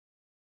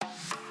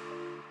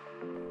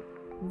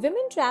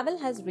Women travel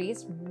has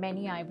raised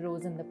many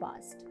eyebrows in the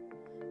past.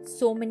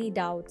 So many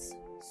doubts,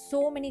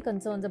 so many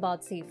concerns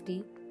about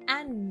safety,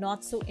 and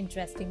not so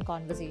interesting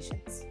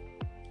conversations.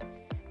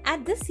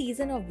 At this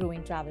season of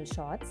Brewing Travel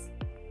Shots,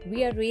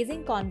 we are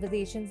raising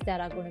conversations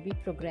that are going to be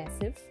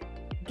progressive,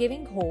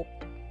 giving hope,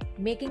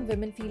 making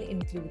women feel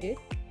included,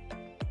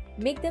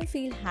 make them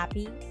feel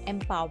happy,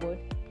 empowered,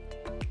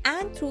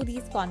 and through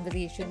these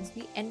conversations,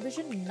 we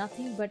envision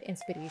nothing but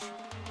inspiration.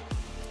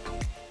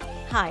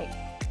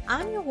 Hi,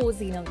 I'm your host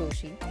Zeenal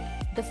Doshi,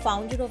 the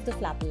founder of The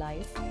Flapper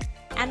Life,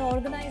 an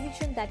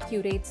organization that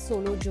curates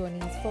solo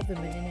journeys for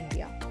women in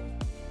India.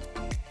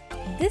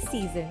 This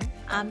season,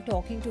 I'm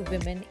talking to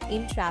women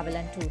in travel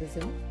and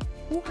tourism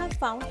who have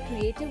found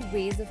creative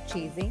ways of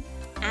chasing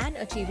and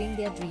achieving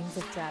their dreams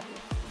of travel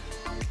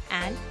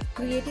and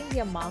creating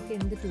their mark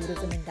in the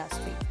tourism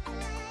industry.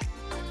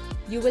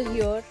 You will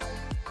hear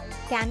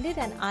candid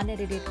and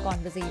unedited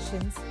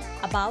conversations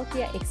about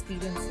their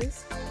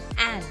experiences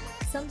and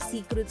some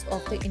secrets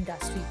of the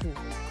industry too.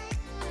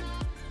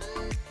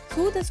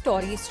 Through the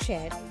stories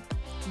shared,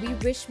 we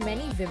wish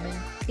many women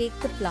take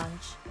the plunge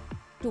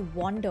to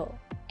wonder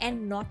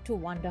and not to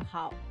wonder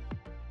how.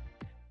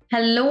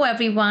 Hello,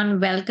 everyone.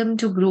 Welcome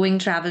to Growing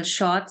Travel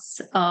Shots,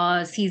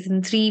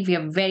 Season 3. We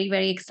are very,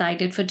 very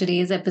excited for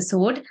today's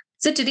episode.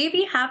 So, today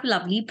we have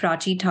lovely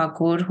Prachi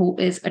Thakur, who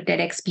is a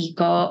TEDx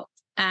speaker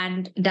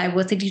and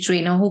diversity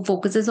trainer who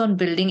focuses on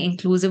building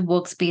inclusive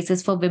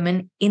workspaces for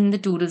women in the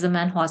tourism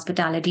and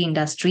hospitality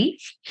industry.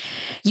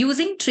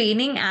 Using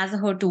training as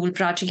her tool,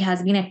 Prachi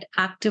has been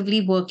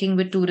actively working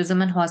with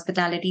tourism and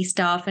hospitality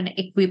staff and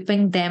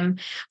equipping them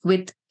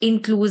with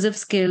inclusive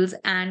skills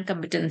and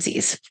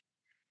competencies.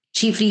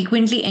 She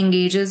frequently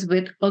engages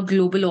with a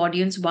global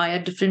audience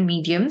via different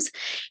mediums,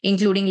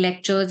 including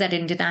lectures at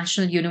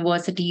international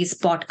universities,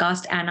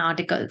 podcasts, and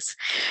articles.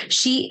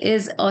 She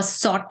is a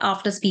sought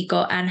after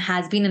speaker and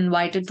has been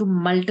invited to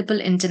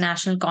multiple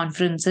international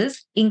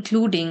conferences,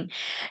 including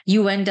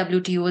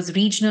UNWTO's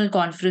regional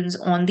conference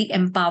on the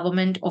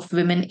empowerment of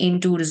women in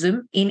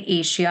tourism in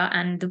Asia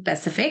and the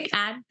Pacific,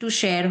 and to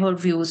share her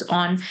views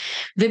on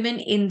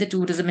women in the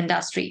tourism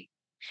industry.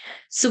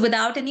 So,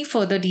 without any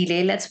further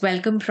delay, let's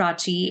welcome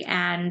Prachi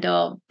and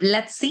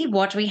let's see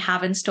what we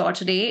have in store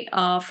today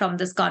from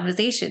this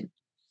conversation.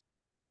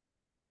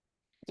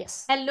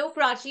 Yes. Hello,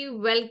 Prachi.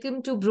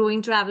 Welcome to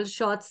Brewing Travel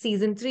Shots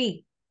Season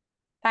 3.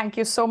 Thank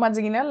you so much,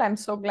 Zeenal. I'm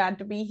so glad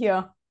to be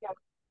here.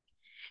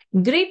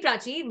 Great,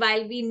 Prachi.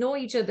 While we know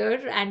each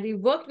other and we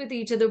worked with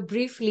each other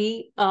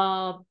briefly,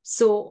 but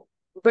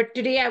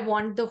today I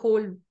want the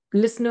whole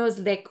listeners,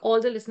 like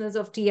all the listeners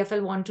of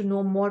TFL, want to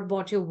know more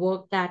about your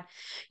work that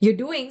you're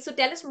doing. So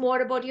tell us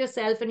more about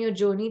yourself and your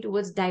journey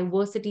towards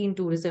diversity in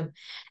tourism,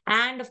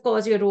 and of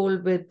course your role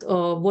with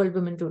World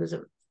Women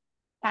Tourism.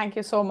 Thank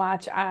you so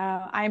much.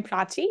 I'm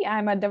Prachi.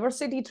 I'm a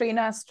diversity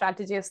trainer,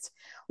 strategist.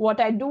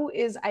 What I do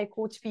is I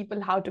coach people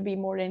how to be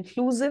more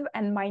inclusive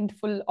and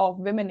mindful of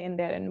women in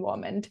their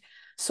environment.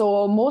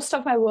 So most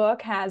of my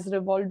work has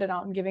revolved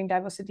around giving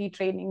diversity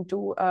training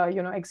to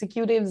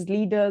executives,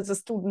 leaders,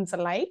 students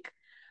alike,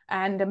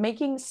 and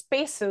making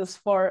spaces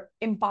for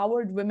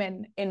empowered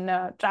women in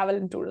travel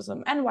and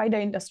tourism and wider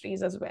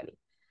industries as well.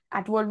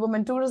 At World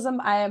Women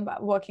Tourism, I am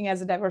working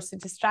as a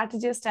diversity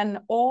strategist, and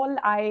all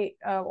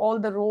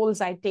the roles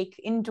I take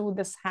into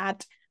this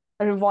hat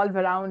revolve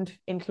around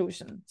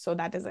inclusion. So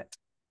that is it.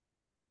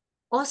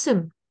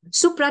 Awesome.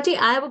 So, Prati,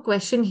 I have a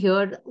question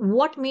here.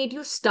 What made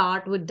you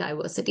start with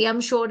diversity? I'm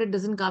sure it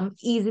doesn't come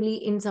easily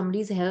in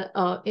somebody's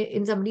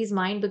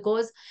mind,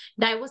 because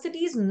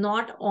diversity is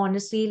not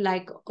honestly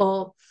like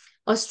a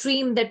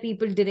stream that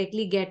people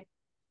directly get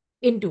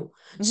into.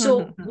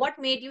 So, what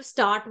made you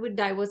start with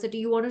diversity?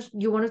 You want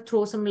to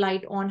throw some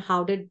light on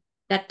how did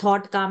that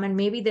thought come, and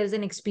maybe there's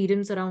an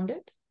experience around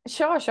it?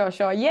 Sure.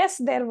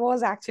 Yes, there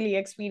was actually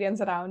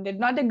experience around it,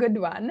 not a good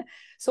one.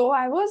 So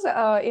I was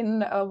in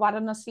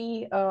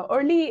Varanasi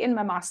early in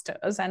my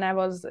master's, and I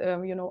was,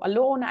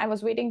 alone. I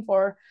was waiting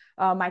for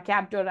my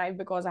cab to arrive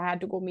because I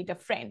had to go meet a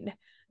friend.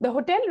 The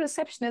hotel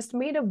receptionist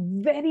made a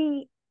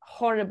very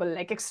horrible,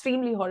 like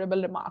extremely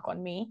horrible remark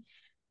on me,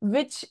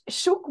 which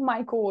shook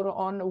my core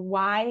on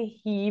why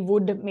he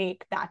would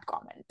make that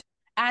comment.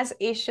 As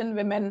Asian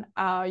women,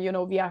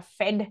 we are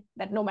fed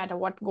that no matter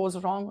what goes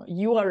wrong,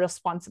 you are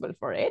responsible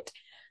for it.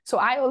 So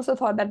I also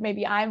thought that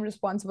maybe I'm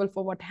responsible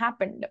for what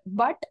happened.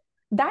 But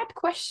that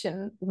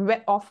question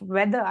of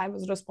whether I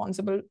was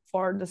responsible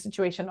for the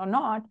situation or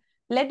not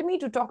led me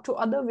to talk to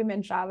other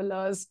women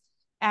travelers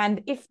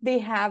and if they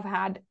have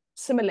had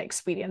similar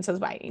experiences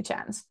by any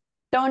chance.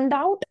 Turned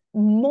out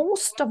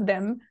most of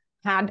them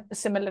had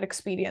similar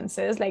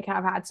experiences, like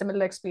have had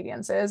similar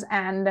experiences,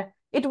 and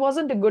it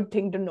wasn't a good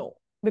thing to know.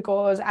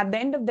 Because at the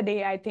end of the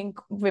day, I think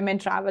women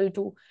travel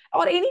to,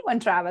 or anyone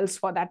travels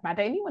for that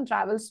matter, anyone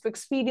travels to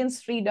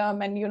experience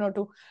freedom and,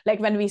 to, like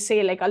when we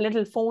say like a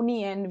little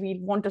phony and we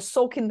want to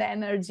soak in the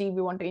energy,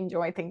 we want to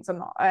enjoy things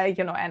and,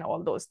 and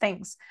all those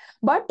things.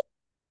 But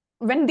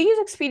when these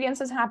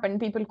experiences happen,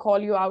 people call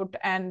you out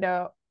and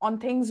on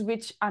things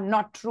which are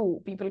not true.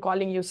 People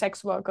calling you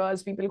sex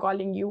workers, people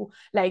calling you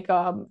like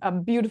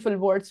beautiful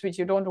words which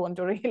you don't want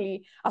to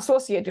really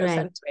associate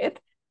yourself with.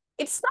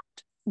 It's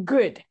not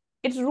good.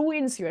 It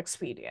ruins your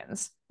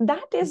experience.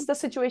 That is the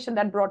situation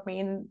that brought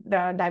me in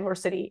the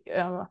diversity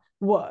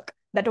work.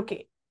 That,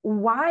 okay,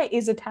 why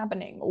is it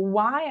happening?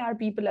 Why are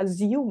people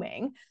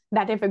assuming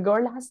that if a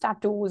girl has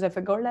tattoos, if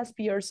a girl has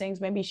piercings,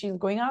 maybe she's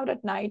going out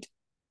at night,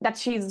 that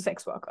she's a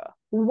sex worker?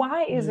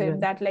 Why is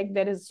it that like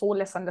there is so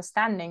less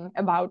understanding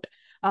about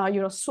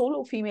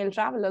solo female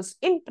travelers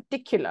in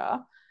particular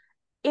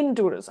in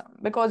tourism?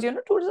 Because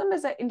tourism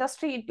is an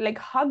industry, it like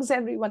hugs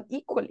everyone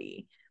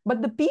equally,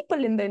 but the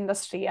people in the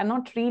industry are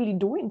not really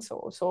doing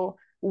so. So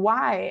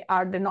why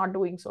are they not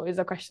doing so is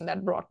a question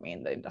that brought me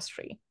in the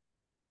industry.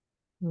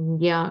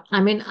 Yeah,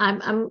 I mean,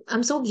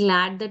 I'm so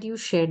glad that you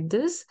shared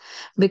this,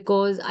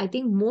 because I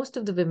think most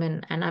of the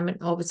women, and I mean,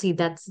 obviously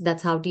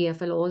that's how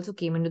TFL also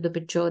came into the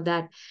picture,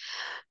 that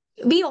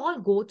we all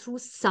go through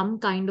some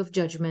kind of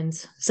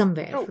judgments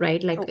somewhere, True,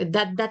 right? Like true.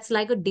 that's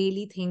like a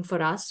daily thing for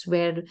us,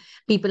 where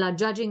people are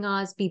judging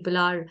us, people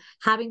are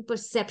having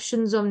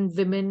perceptions on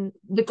women,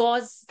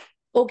 because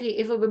okay,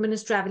 if a woman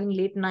is traveling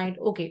late night,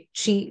 okay,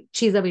 she's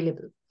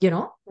available,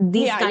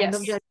 these Yeah, kind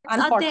of yes. judgments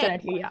are there.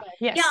 Unfortunately, yeah.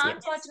 Yes, Yeah, yes.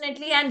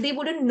 unfortunately, and they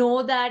wouldn't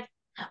know that,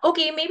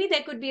 okay, maybe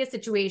there could be a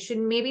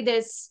situation, maybe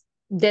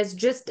there's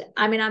just,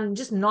 I mean, I'm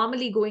just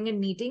normally going and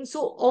meeting.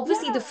 So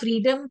obviously the Yeah,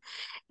 freedom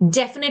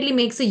definitely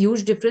makes a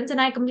huge difference.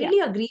 And I yeah, completely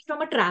agree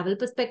from a travel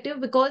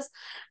perspective, because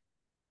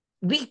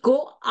we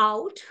go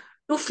out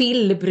to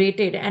feel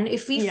liberated. And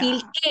if we feel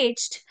yeah,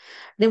 caged,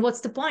 then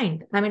what's the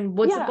point? I mean,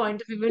 what's the yeah.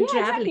 point of even Yeah,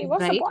 exactly. traveling,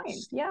 What's the right? point?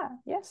 Yeah,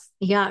 yes.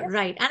 Yeah,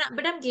 right. And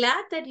but I'm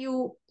glad that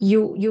you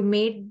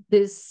made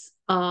this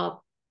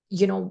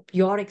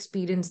your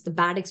experience, the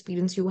bad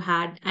experience you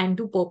had, and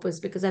to purpose,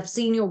 because I've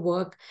seen your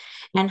work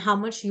and how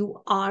much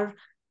you are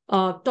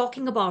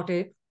talking about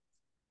it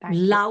Thank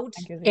you. loud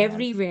Thank you, Zinal.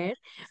 everywhere,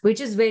 which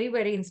is very,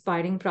 very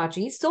inspiring,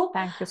 Prachi. So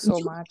Thank you so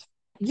you much.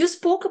 you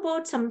spoke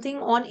about something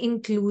on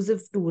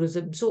inclusive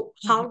tourism. So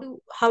Mhm.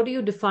 how do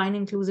you define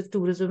inclusive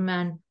tourism,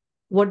 and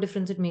what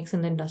difference it makes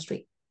in the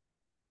industry?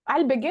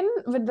 I'll begin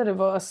with the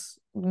reverse.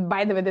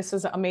 By the way, this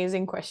is an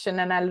amazing question,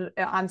 and I'll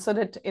answer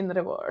it in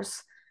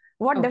reverse.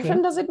 What Okay.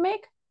 difference does it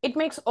make? It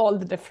makes all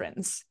the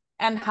difference.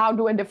 And how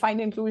do I define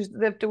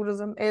inclusive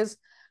tourism? Is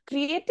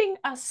creating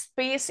a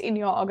space in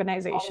your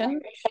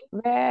organization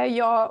where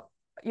your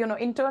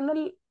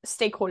internal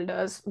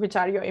stakeholders, which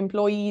are your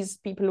employees,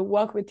 people who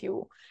work with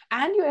you,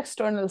 and your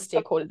external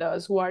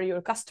stakeholders, who are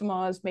your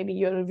customers, maybe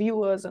your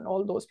reviewers, and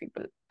all those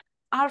people,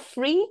 are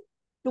free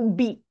to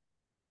be.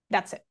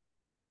 That's it.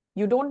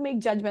 You don't make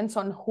judgments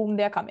on whom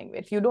they're coming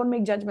with. You don't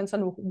make judgments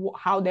on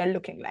how they're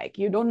looking like.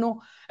 You don't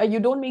know. You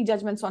don't make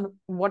judgments on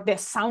what they're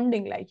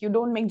sounding like. You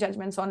don't make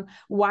judgments on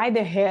why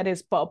their hair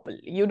is purple.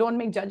 You don't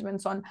make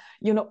judgments on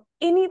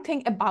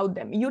anything about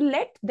them. You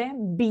let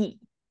them be.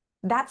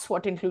 That's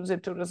what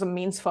inclusive tourism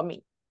means for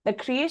me. The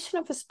creation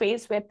of a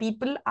space where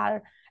people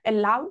are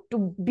allowed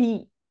to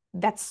be.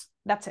 That's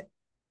it.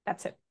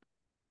 That's it.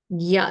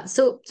 Yeah.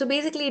 So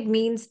basically it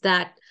means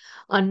that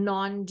a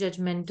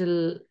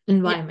non-judgmental Yeah.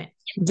 environment.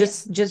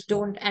 Yes. Just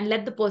don't, and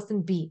let the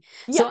person be.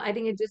 So Yeah. I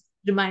think it just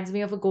reminds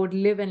me of a quote,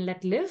 live and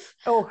let live.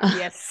 Oh,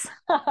 yes.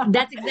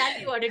 That's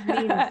exactly what it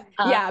means.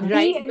 Yeah,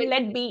 Right. be and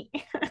let be.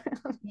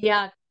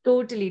 Yeah,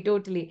 totally,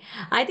 totally.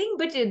 I think,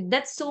 but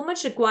that's so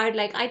much required.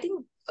 Like, I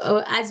think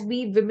as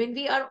we women,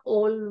 we are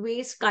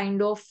always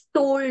kind of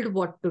told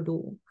what to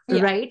do,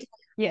 Yeah. right?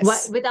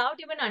 Yes. Without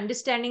even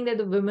understanding that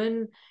the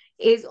women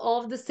is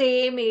of the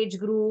same age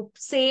group,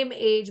 same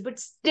age, but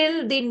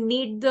still they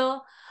need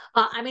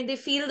I mean, they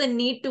feel the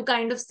need to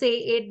kind of say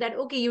it that,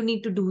 okay, you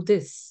need to do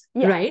this,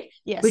 Yeah. right?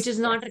 Which Yes. is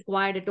not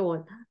required at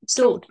all.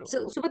 True,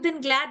 So, true. but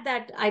then glad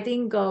that I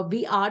think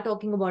we are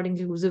talking about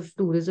inclusive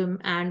tourism,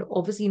 and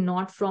obviously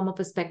not from a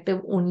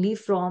perspective only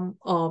from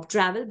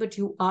travel, but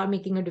you are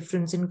making a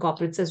difference in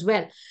corporates as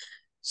well.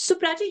 So,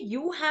 Prachi,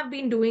 you have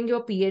been doing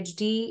your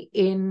PhD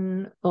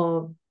in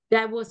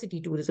diversity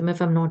tourism,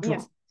 if I'm not wrong.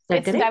 Yes. Is that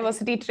It's correct?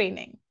 diversity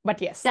training,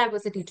 but yes.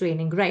 Diversity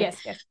training, right?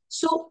 Yes, yes.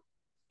 So,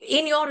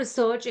 in your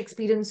research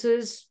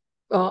experiences,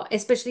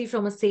 especially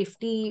from a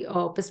safety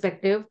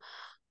perspective,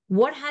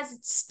 what has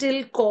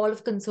still call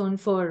of concern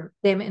for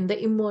them in the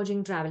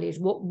emerging travel age?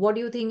 What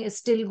do you think is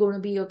still going to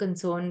be a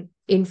concern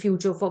in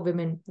future for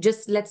women?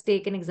 Just let's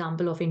take an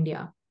example of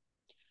India.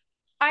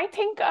 I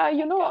think,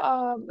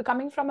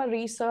 coming from a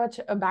research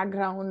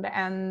background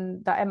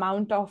and the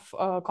amount of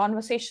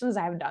conversations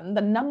I've done,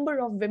 the number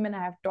of women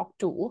I have talked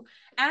to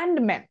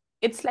and men,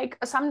 it's like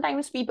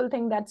sometimes people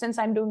think that since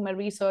I'm doing my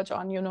research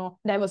on,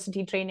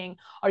 diversity training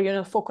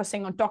or,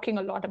 focusing on talking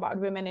a lot about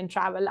women in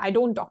travel, I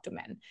don't talk to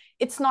men.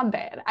 It's not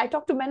there. I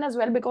talk to men as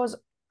well because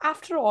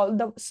after all,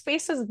 the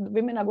spaces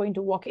women are going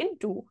to walk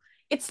into,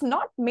 it's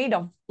not made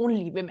of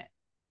only women.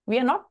 We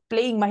are not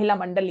playing Mahila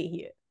Mandali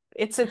here.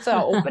 It's an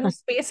open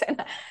space,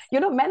 and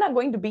men are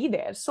going to be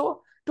there.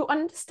 So to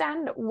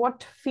understand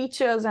what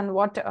features and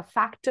what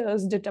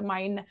factors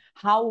determine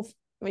how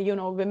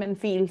women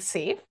feel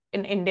safe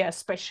in India,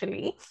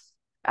 especially.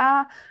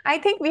 I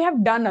think we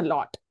have done a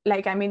lot.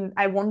 Like, I mean,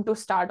 I want to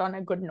start on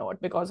a good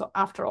note because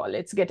after all,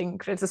 it's getting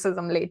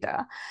criticism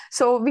later.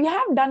 So we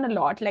have done a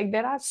lot. Like,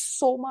 there are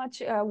so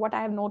much, what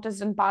I have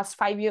noticed in past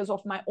 5 years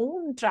of my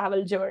own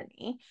travel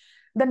journey,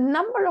 the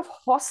number of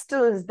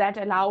hostels that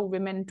allow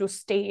women to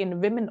stay in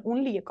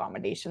women-only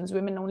accommodations,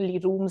 women-only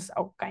rooms,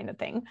 or kind of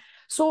thing.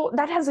 So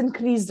that has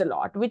increased a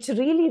lot, which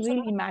really,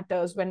 really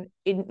matters when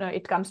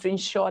it comes to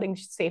ensuring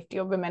safety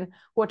of women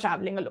who are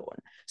traveling alone.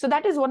 So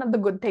that is one of the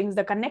good things.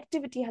 The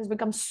connectivity has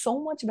become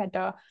so much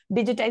better.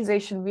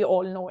 Digitization, we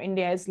all know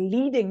India is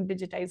leading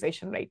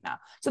digitization right now.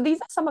 So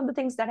these are some of the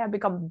things that have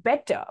become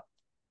better.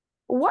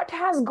 What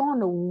has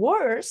gone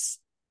worse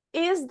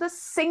is the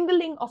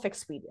singling of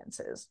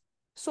experiences.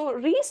 So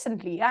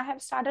recently, I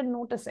have started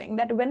noticing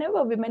that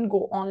whenever women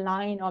go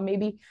online or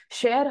maybe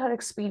share her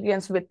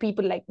experience with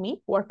people like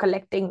me who are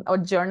collecting or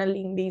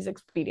journaling these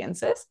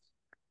experiences,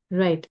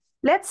 Right.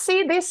 let's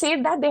say they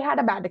say that they had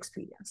a bad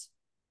experience.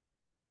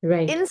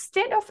 Right.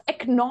 Instead of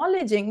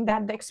acknowledging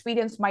that the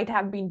experience might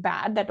have been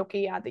bad, that,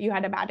 okay, yeah, you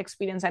had a bad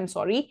experience, I'm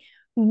sorry,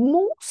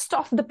 most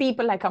of the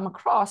people I come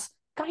across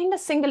kind of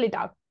single it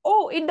out.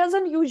 Oh, it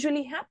doesn't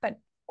usually happen.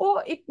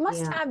 Oh, it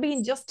must have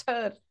been just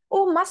her.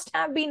 Oh, must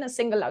have been a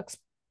single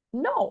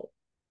No.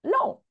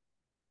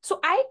 So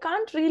I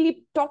can't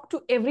really talk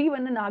to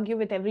everyone and argue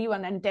with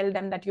everyone and tell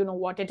them that, you know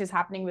what, it is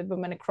happening with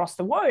women across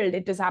the world.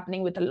 It is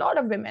happening with a lot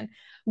of women.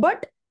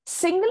 But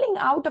singling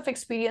out of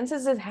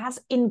experiences has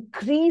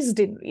increased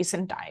in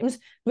recent times,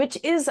 which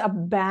is a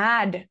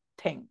bad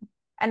thing.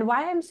 And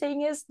why I'm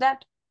saying is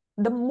that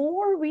the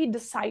more we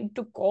decide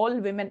to call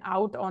women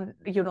out on,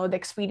 the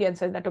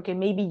experiences that, okay,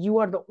 maybe you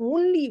are the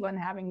only one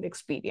having the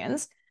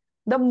experience,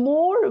 the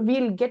more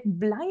we'll get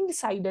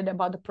blindsided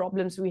about the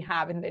problems we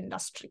have in the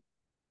industry.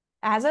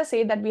 As I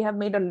say that we have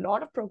made a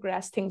lot of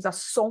progress, things are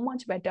so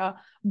much better,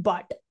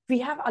 but we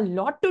have a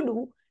lot to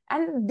do.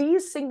 And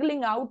these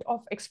singling out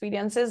of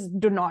experiences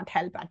do not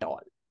help at all.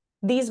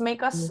 These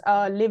make us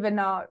live in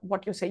a,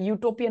 what you say,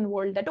 utopian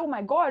world that, oh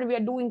my God, we are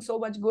doing so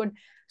much good.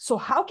 So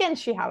how can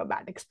she have a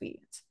bad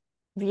experience?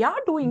 We are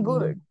doing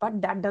good,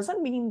 but that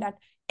doesn't mean that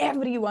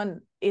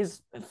everyone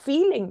is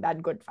feeling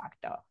that good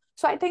factor.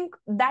 So I think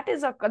that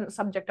is a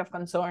subject of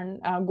concern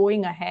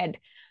going ahead,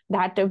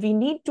 that we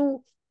need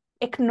to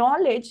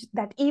acknowledge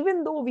that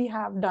even though we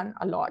have done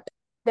a lot,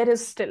 there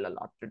is still a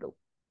lot to do.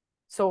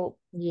 So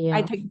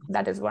I think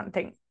that is one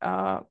thing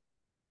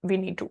we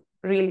need to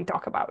really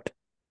talk about.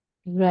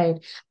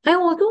 Right. I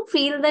also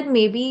feel that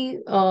maybe,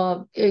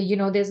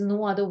 there's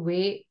no other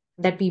way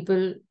that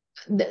people,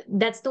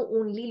 that's the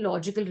only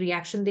logical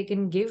reaction they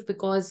can give,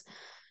 because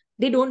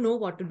they don't know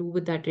what to do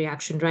with that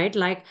reaction, right?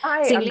 Like,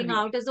 I singling agree.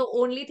 out is the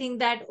only thing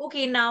that,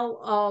 okay,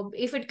 now,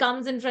 if it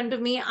comes in front of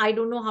me, I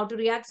don't know how to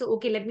react. So,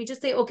 okay, let me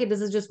just say, okay, this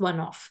is just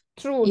one off.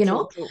 True.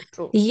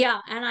 Yeah,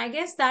 and I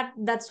guess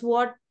that's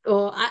what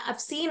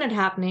I've seen it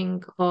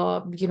happening.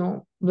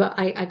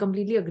 I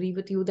completely agree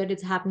with you that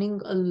it's happening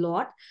a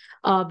lot,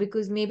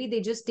 because maybe they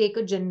just take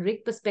a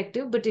generic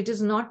perspective, but it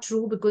is not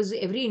true, because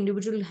every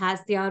individual has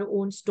their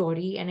own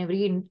story and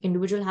every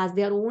individual has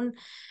their own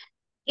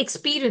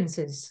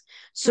experiences,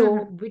 so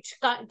which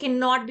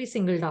cannot be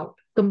singled out.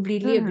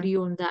 Completely agree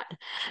on that.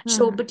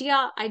 So, but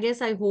yeah, I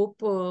guess I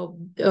hope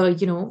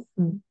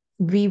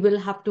we will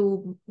have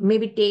to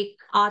maybe take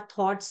our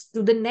thoughts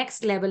to the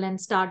next level and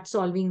start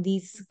solving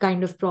these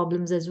kind of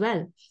problems as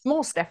well.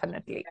 Most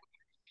definitely.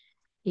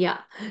 Yeah.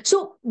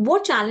 So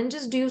what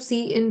challenges do you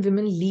see in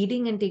women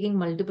leading and taking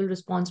multiple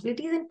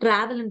responsibilities in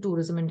travel and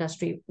tourism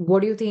industry?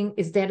 What do you think?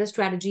 Is there a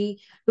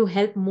strategy to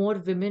help more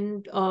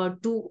women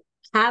to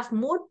have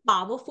more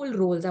powerful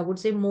roles? I would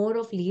say more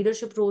of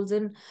leadership roles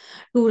in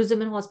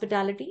tourism and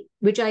hospitality,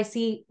 which I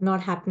see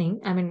not happening.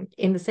 I mean,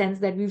 in the sense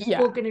that we've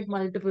spoken it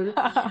multiple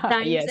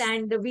times, Yes.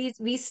 and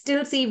we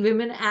still see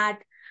women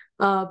at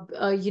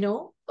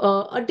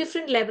a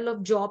different level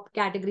of job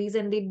categories,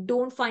 and they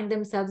don't find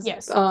themselves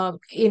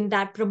in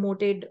that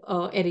promoted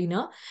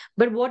arena.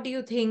 But what do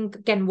you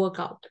think can work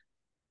out?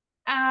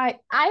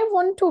 I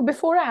want to,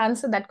 before I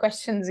answer that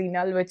question,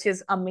 Zinal, which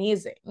is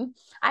amazing,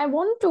 I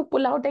want to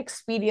pull out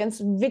experience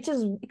which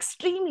is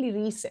extremely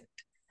recent.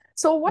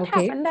 So what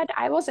happened that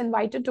I was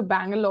invited to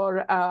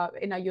Bangalore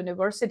in a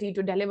university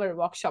to deliver a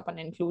workshop on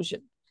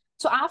inclusion.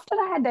 So after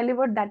I had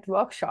delivered that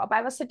workshop,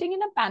 I was sitting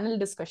in a panel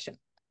discussion.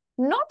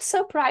 Not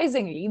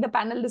surprisingly, the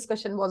panel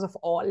discussion was of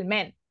all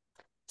men.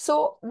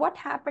 So what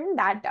happened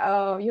that,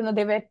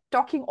 they were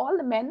talking, all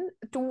the men,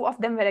 2 of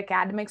them were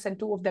academics and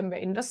 2 of them were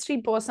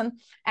industry person,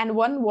 and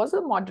 1 was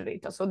a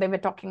moderator. So they were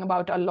talking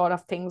about a lot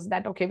of things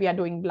that, okay, we are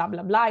doing blah,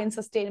 blah, blah in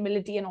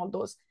sustainability and all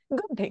those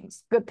good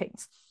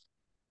things.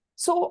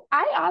 So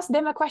I asked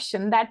them a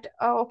question that,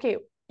 okay,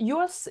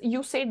 you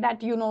said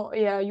that, you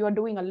are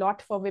doing a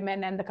lot for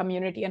women and the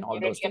community and all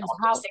those things.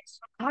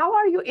 How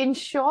are you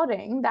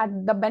ensuring that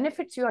the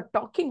benefits you are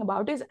talking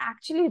about is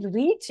actually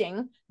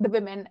reaching the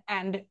women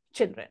and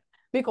children?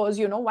 Because,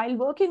 while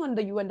working on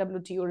the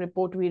UNWTO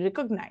report, we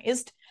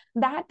recognized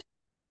that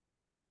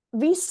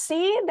we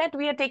say that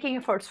we are taking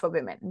efforts for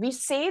women. We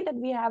say that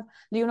we have,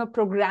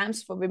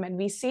 programs for women.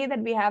 We say that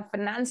we have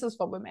finances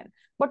for women.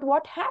 But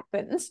what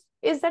happens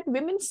is that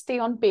women stay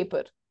on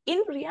paper.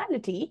 In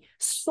reality,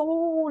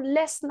 so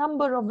less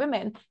number of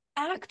women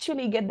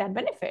actually get that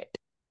benefit.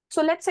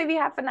 So let's say we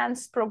have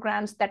finance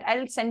programs that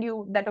I'll send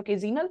you that, okay,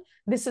 Zinal,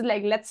 this is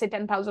like, let's say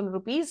 10,000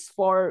 rupees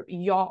for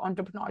your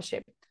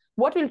entrepreneurship.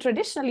 What will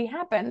traditionally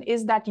happen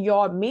is that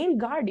your male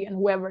guardian,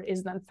 whoever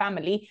is the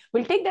family,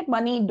 will take that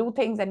money, do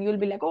things, and you'll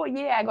be like, oh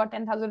yeah, I got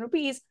 10,000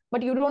 rupees,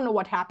 but you don't know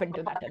what happened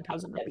to that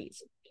 10,000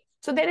 rupees.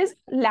 So there is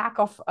lack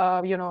of,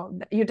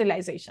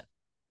 utilization.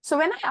 So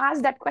when I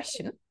asked that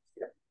question,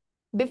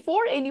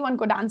 before anyone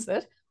could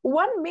answer,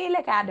 one male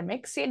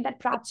academic said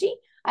that, Prachi,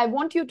 I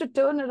want you to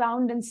turn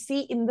around and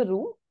see in the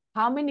room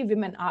how many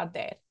women are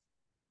there.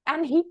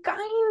 And he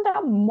kind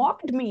of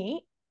mocked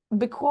me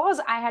because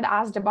I had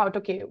asked about,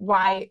 okay,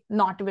 why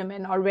not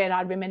women, or where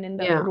are women in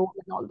the room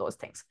and all those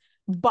things.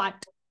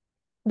 But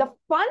the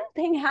fun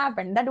thing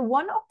happened that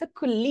one of the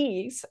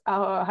colleagues,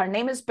 her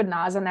name is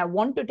Pinaz, and I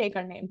want to take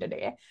her name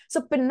today.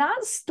 So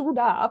Pinaz stood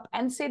up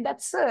and said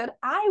that, sir,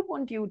 I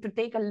want you to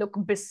take a look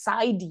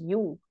beside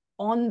you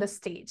on the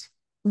stage.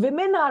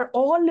 Women are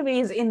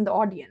always in the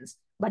audience,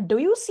 but do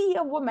you see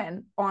a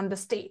woman on the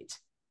stage?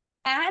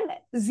 And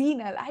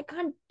Zinal, I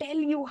can't tell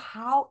you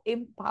how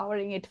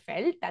empowering it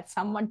felt that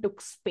someone took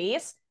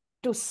space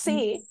to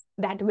say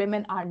that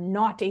women are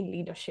not in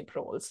leadership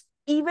roles,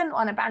 even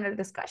on a panel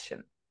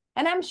discussion.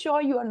 And I'm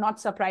sure you are not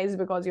surprised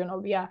because,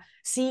 we are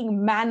seeing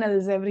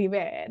manels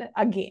everywhere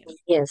again.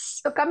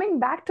 Yes. So coming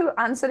back to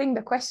answering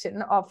the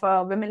question of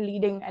women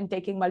leading and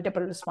taking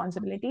multiple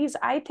responsibilities,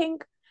 I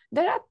think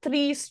there are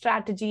 3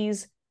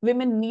 strategies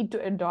women need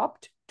to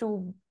adopt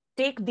to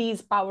take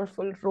these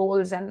powerful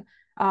roles and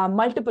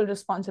multiple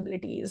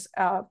responsibilities,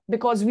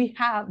 because we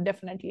have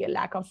definitely a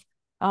lack of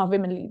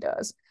women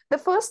leaders. The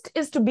first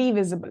is to be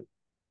visible,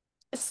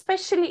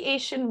 especially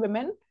Asian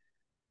women,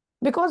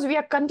 because we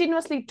are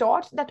continuously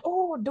taught that,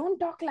 oh, don't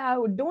talk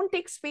loud, don't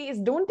take space,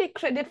 don't take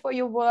credit for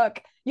your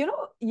work.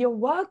 Your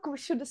work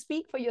should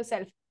speak for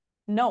yourself.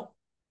 No,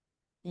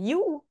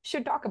 you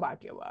should talk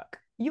about your work.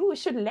 You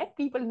should let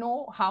people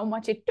know how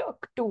much it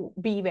took to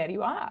be where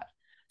you are.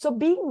 So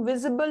being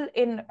visible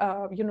in,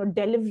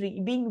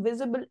 delivery, being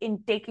visible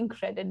in taking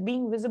credit,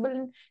 being visible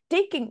in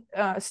taking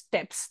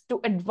steps to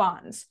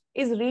advance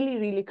is really,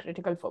 really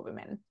critical for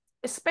women,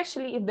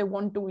 especially if they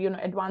want to,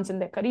 advance in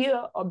their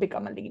career or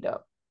become a leader.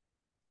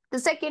 The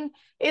second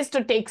is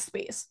to take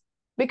space.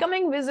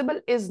 Becoming visible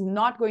is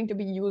not going to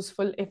be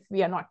useful if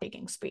we are not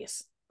taking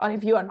space, or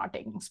if you are not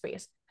taking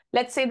space.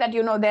 Let's say that,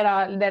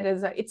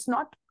 it's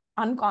not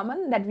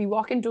uncommon that we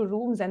walk into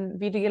rooms and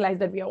we realize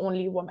that we are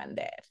only women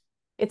there.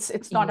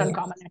 It's not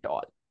uncommon at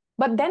all.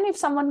 But then if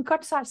someone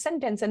cuts our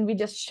sentence and we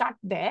just shut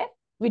there,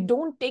 we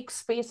don't take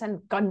space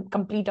and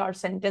complete our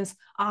sentence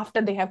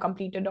after they have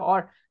completed,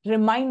 or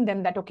remind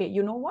them that, okay,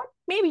 you know what,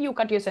 maybe you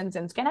cut your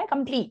sentence, can I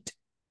complete?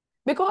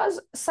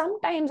 Because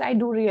sometimes I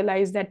do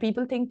realize that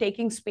people think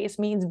taking space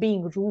means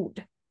being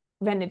rude,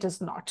 when it is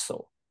not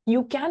so.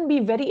 You can be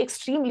very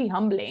extremely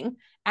humbling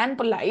and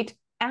polite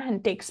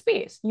and take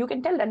space. You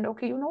can tell them,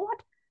 okay, you know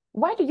what?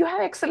 Why do you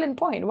have excellent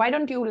point? Why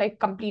don't you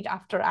complete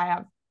after I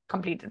have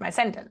completed my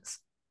sentence?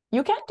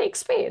 You can take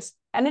space.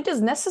 And it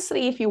is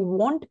necessary if you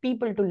want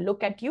people to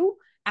look at you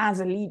as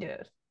a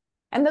leader.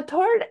 And the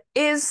third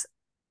is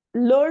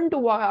learn to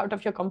walk out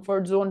of your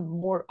comfort zone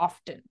more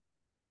often.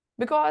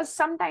 Because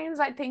sometimes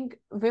I think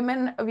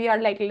women, we are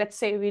let's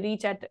say we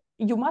reach at,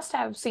 you must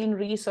have seen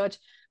research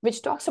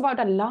which talks about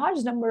a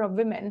large number of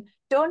women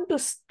turn to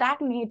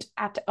stagnate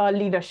at a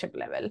leadership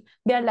level.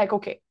 They're like,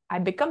 okay, I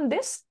become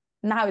this,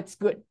 now it's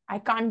good. I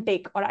can't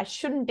take, or I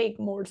shouldn't take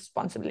more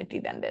responsibility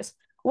than this.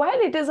 While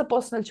it is a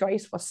personal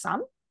choice for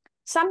some,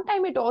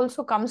 sometimes it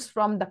also comes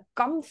from the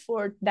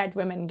comfort that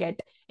women get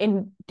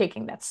in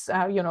taking that,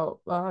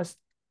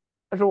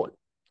 role.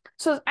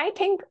 So I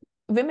think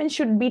women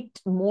should be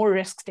more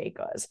risk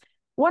takers.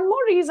 One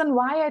more reason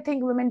why I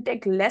think women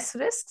take less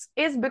risks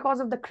is because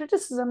of the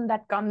criticism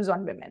that comes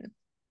on women.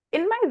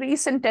 In my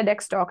recent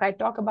TEDx talk, I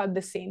talk about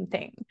the same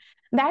thing,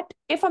 that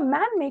if a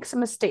man makes a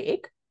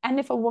mistake and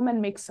if a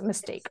woman makes a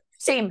mistake,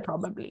 same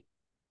probably,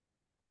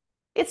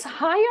 it's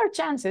higher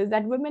chances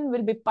that women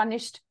will be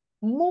punished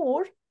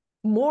more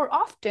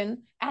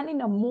often and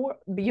in a more,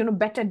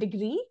 better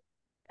degree,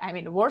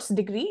 worse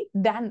degree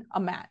than a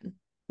man.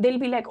 They'll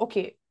be like,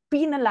 okay,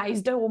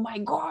 penalized, oh my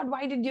God,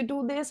 why did you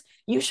do this?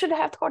 You should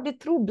have thought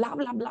it through, blah,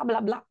 blah, blah,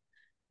 blah, blah.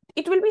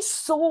 It will be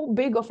so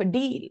big of a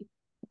deal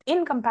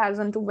in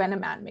comparison to when a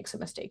man makes a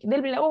mistake.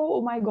 They'll be like,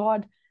 oh my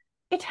God,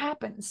 it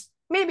happens.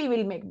 Maybe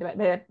we'll make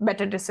the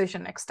better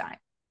decision next time.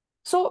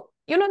 So,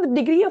 the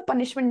degree of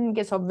punishment in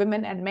case of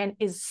women and men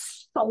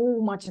is so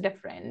much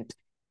different.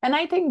 And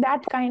I think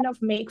that kind of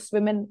makes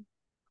women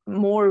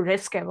more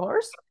risk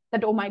averse,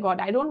 that, oh my God,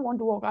 I don't want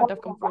to walk out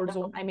of comfort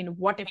zone.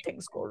 What if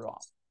things go wrong?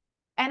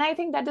 And I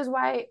think that is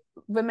why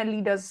women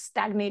leaders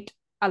stagnate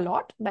a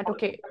lot, that,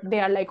 okay, they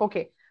are like,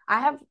 okay, I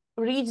have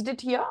reached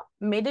it here,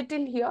 made it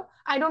till here.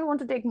 I don't want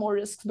to take more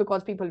risks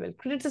because people will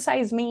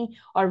criticize me,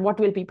 or what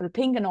will people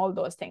think, and all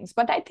those things.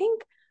 But I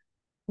think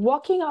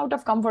walking out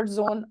of comfort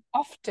zone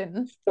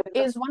often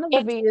is one of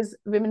the ways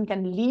women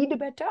can lead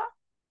better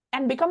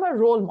and become a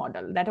role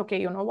model, that,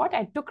 okay, you know what,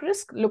 I took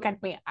risk, look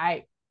at me,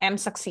 I am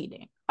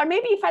succeeding. Or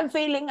maybe if I'm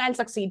failing, I'll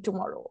succeed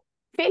tomorrow.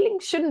 Failing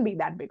shouldn't be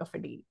that big of a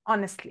deal,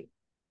 honestly.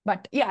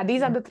 But yeah,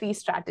 these are the three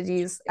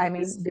strategies. I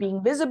mean,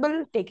 being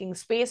visible, taking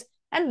space,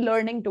 and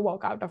learning to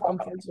walk out of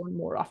comfort zone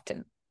more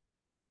often.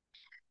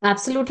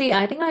 Absolutely.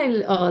 I think I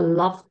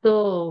love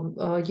the,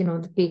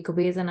 the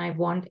takeaways, and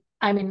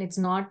I mean, it's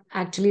not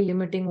actually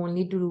limiting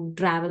only to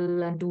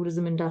travel and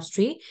tourism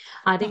industry.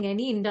 I think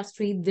any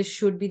industry, this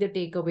should be the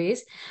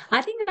takeaways.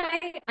 I think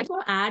I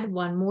want to add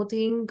one more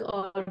thing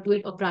to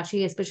it,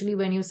 Prachi, especially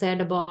when you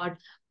said about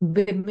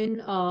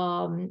women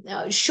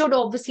should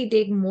obviously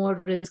take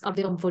more risk of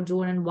their comfort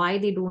zone, and why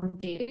they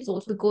don't take it is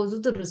also because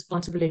of the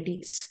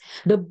responsibilities,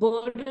 the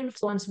burden of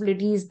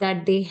responsibilities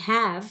that they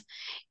have.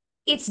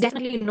 It's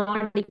definitely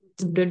not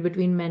distributed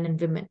between men and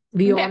women.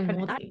 We all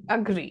know that.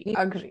 Definitely.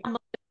 Agree.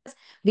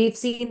 We've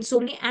seen so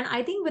many, and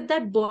I think with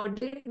that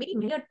burden,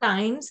 many a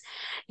times,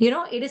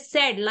 it is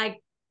said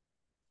like,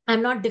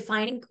 I'm not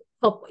defining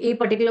a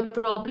particular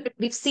problem, but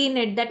we've seen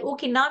it that,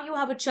 okay, now you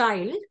have a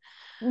child,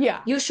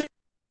 Yeah. you should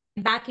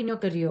be back in your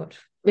career Yeah.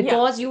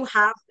 because you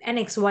have an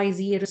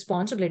XYZ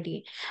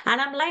responsibility. And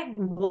I'm like,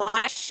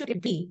 why should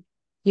it be?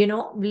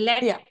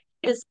 Let Yeah.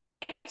 us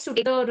to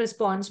take the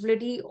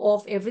responsibility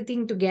of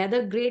everything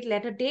together. Great,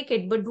 let her take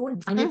it, but don't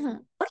define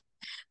it,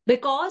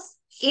 because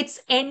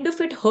it's end of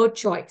it her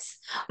choice.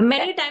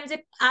 Many times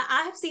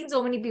I have seen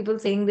so many people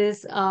saying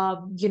this,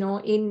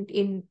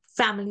 in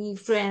family,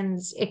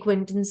 friends,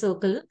 acquaintance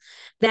circle,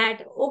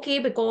 that okay,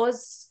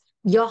 because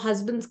your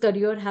husband's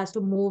career has to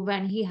move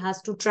and he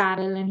has to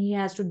travel and he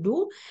has to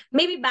do,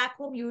 maybe back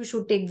home you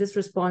should take this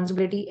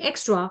responsibility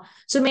extra.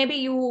 So maybe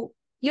you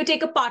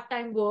take a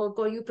part-time work,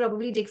 or you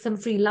probably take some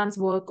freelance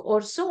work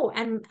or so.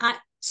 And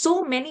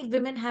so many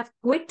women have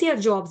quit their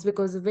jobs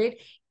because of it,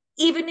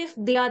 even if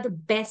they are the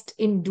best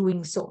in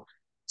doing so.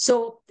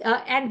 So,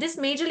 and this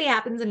majorly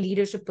happens in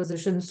leadership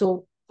positions.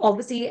 So,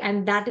 obviously,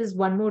 and that is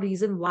one more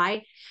reason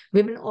why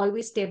women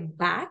always step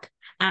back,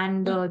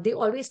 and they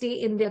always stay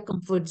in their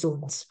comfort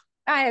zones.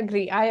 I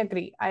agree.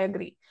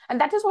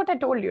 And that is what I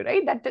told you,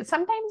 right? That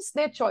sometimes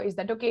their choice,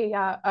 that, okay,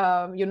 yeah,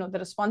 the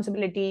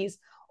responsibilities,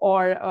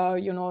 or,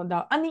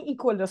 the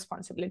unequal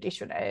responsibility,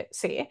 should I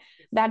say,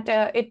 that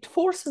it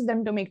forces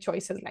them to make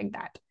choices like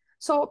that.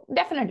 So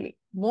definitely,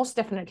 most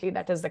definitely,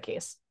 that is the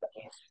case.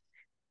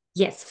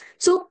 Yes.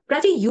 So,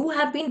 Prachi, you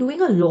have been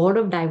doing a lot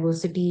of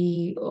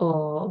diversity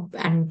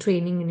and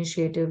training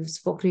initiatives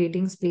for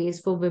creating space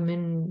for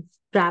women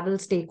travel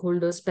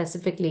stakeholders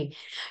specifically.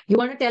 You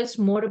want to tell us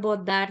more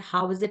about that?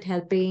 How is it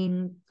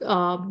helping?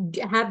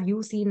 Have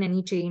you seen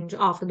any change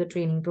after the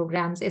training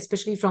programs,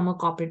 especially from a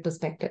corporate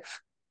perspective?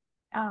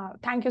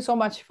 Thank you so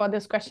much for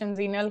this question,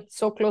 Zinal.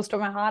 So close to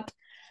my heart.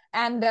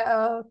 And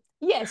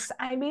yes,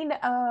 I mean,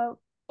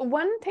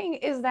 one thing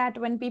is that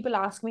when people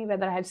ask me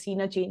whether I've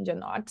seen a change or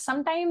not,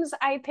 sometimes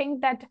I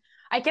think that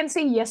I can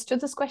say yes to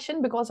this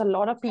question, because a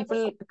lot of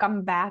people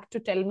come back to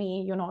tell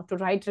me, to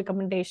write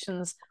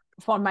recommendations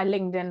for my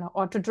LinkedIn,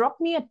 or to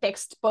drop me a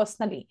text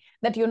personally,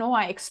 that,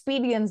 I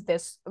experienced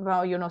this,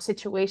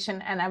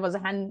 situation, and I was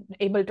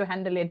able to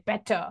handle it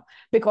better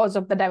because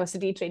of the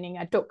diversity training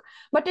I took.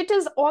 But it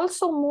is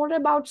also more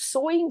about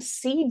sowing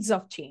seeds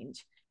of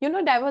change.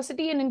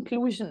 Diversity and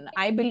inclusion,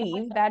 I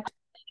believe that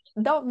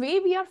the way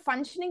we are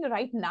functioning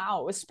right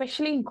now,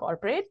 especially in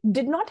corporate,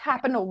 did not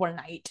happen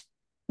overnight.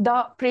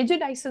 The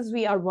prejudices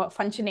we are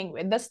functioning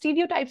with, the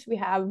stereotypes we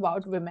have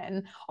about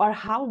women, or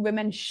how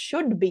women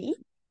should be,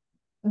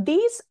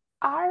 these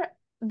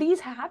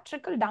have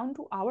trickled down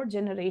to our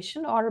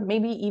generation, or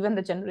maybe even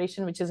the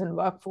generation which is in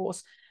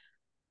workforce,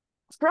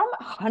 from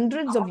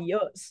hundreds of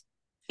years.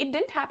 It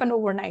didn't happen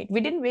overnight.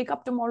 We didn't wake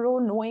up tomorrow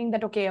knowing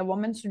that, okay, a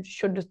woman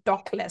should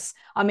talk less,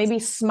 or maybe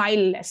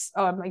smile less,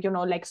 or,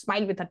 like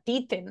smile with her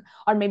teeth in,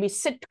 or maybe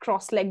sit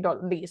cross-legged, all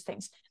these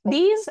things.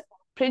 These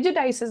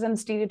prejudices and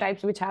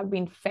stereotypes which have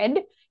been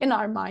fed in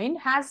our mind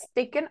has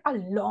taken a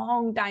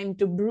long time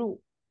to brew.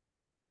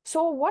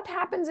 So what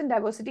happens in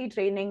diversity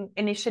training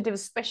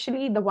initiatives,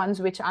 especially the ones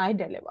which I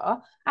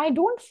deliver, I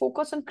don't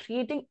focus on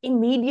creating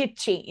immediate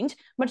change,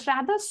 but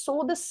rather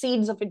sow the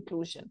seeds of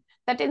inclusion.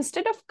 That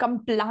instead of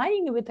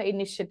complying with an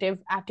initiative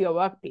at your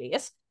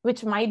workplace,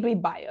 which might be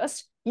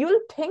biased, you'll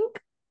think,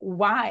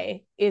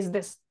 why is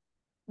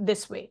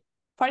this way?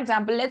 For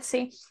example, let's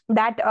say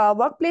that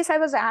workplace I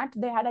was at,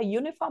 they had a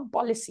uniform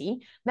policy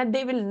that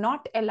they will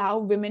not allow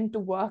women to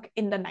work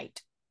in the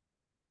night.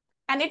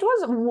 And it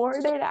was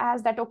worded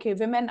as that, okay,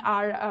 women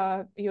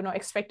are,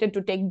 expected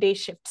to take day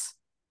shifts.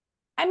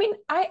 I mean,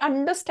 I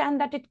understand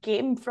that it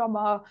came from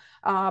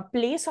a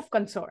place of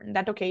concern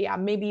that, okay, yeah,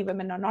 maybe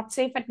women are not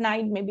safe at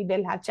night. Maybe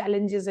they'll have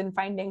challenges in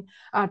finding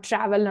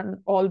travel and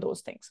all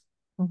those things.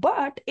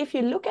 But if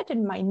you look at it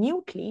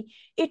minutely,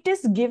 it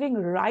is giving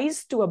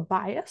rise to a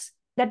bias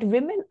that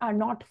women are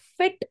not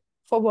fit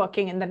for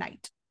working in the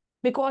night.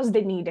 because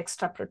they need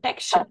extra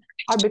protection,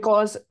 or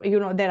because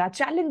there are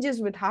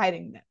challenges with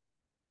hiring them.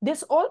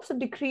 This also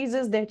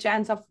decreases their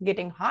chance of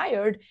getting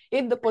hired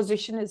if the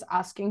position is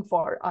asking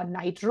for a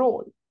night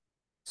role.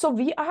 So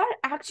we are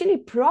actually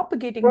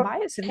propagating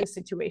bias in this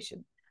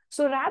situation.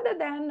 So rather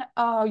than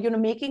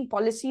making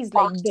policies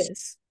like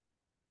this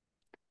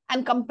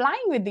and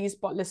complying with these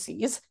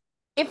policies,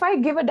 if I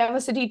give a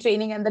diversity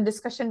training, and the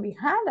discussion we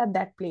had at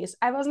that place,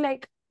 I was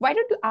like, why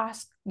don't you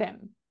ask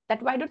them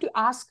that? Why don't you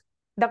ask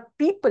the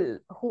people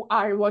who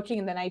are working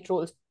in the night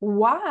roles,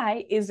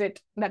 why is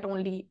it that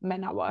only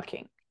men are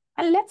working?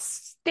 And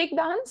let's take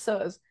the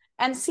answers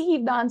and see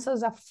if the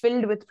answers are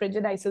filled with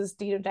prejudices,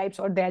 stereotypes,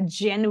 or they're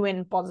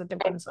genuine positive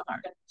concerns.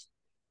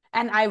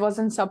 And I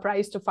wasn't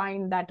surprised to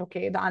find that,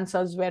 okay, the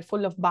answers were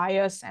full of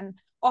bias and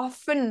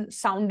often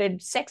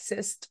sounded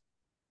sexist.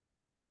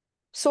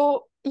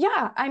 So,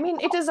 yeah, I mean,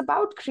 it is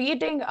about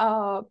creating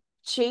a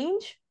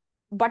change,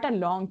 but a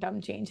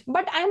long-term change.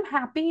 But I'm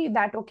happy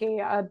that,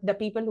 okay, the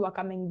people who are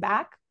coming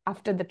back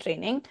after the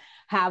training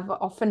have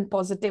often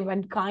positive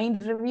and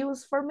kind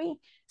reviews for me.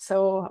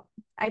 So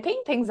I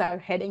think things are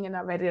heading in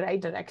a very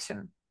right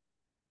direction.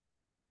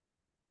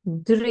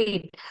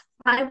 Great.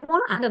 I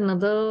want to add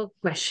another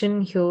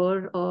question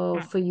here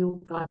for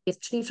you,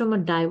 especially from a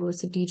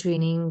diversity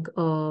training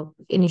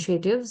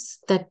initiatives.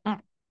 That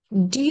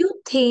do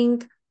you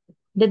think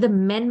that the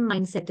men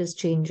mindset is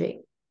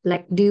changing?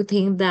 Like, do you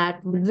think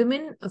that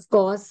women, of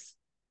course,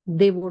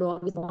 they would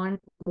always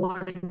want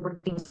more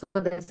things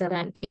for themselves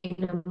and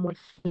in a more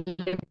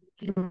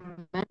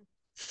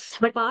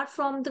but apart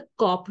from the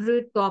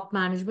corporate top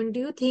management, do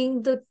you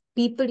think the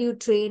people you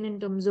train in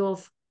terms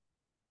of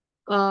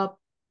uh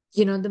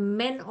the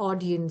men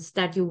audience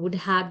that you would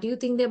have, do you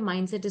think their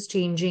mindset is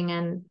changing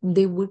and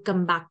they would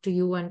come back to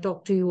you and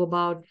talk to you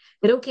about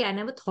that? Okay, I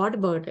never thought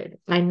about it.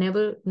 I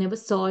never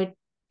saw it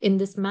in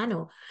this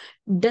manner.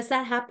 Does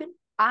that happen?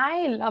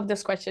 I love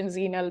this question,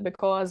 Zenal,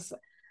 because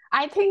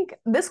I think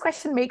this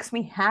question makes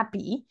me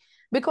happy,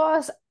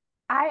 because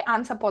I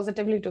answer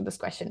positively to this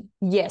question.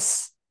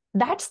 Yes,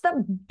 that's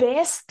the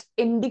best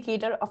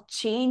indicator of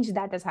change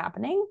that is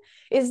happening,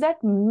 is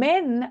that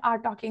men are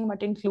talking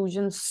about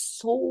inclusion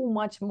so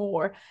much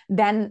more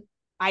than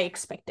I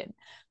expected.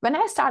 When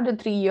I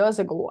started 3 years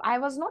ago, I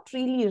was not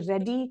really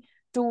ready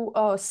to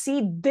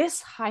see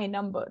this high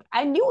number.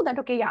 I knew that,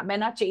 okay, yeah,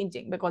 men are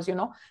changing because,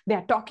 they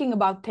are talking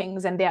about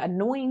things and they are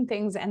knowing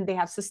things, and they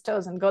have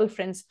sisters and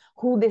girlfriends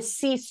who they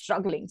see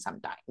struggling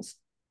sometimes.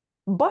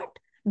 But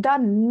the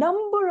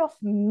number of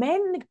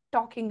men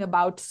talking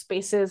about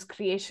spaces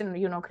creation,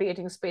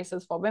 creating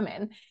spaces for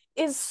women,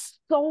 is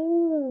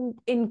so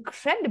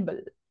incredible.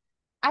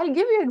 I'll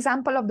give you an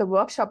example of the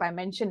workshop I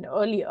mentioned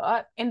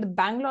earlier. In the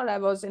Bangalore, I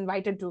was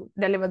invited to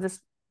deliver this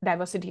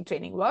diversity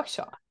training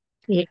workshop.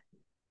 Yeah.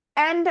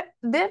 And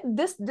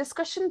this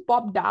discussion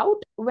popped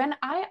out when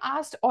I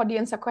asked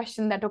audience a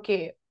question that,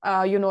 okay,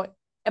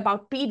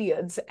 about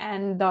periods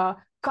and the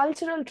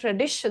cultural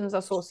traditions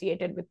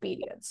associated with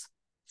periods.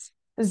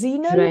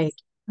 Zenal,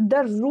 Right.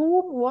 the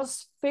room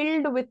was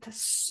filled with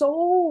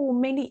so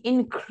many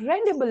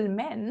incredible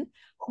men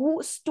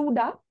who stood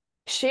up,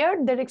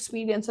 shared their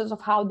experiences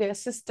of how their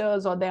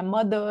sisters or their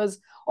mothers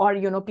or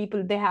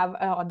people they have,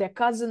 or their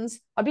cousins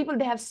or people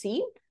they have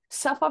seen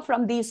suffer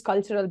from these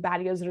cultural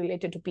barriers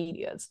related to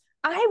periods.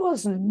 I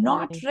was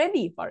not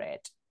ready for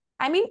it.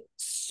 I mean,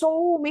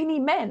 so many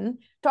men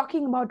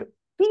talking about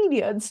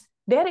periods,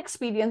 their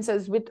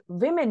experiences with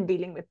women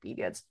dealing with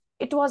periods.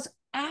 It was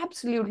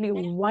absolutely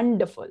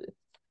wonderful.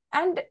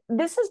 And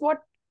this is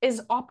what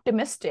is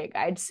optimistic,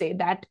 I'd say,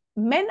 that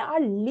men are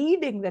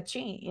leading the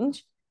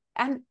change,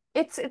 and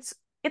it's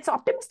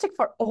optimistic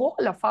for all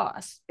of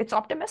us. It's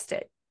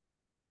optimistic.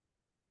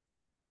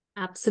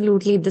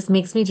 Absolutely. This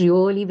makes me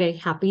really very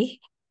happy.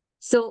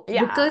 So,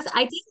 Yeah. because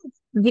I think,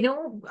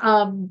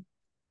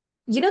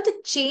 the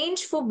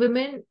change for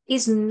women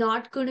is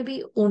not going to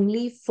be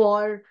only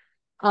for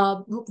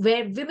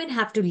where women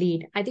have to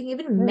lead. I think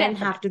even men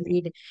have to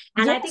lead.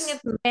 And I think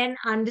if men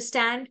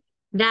understand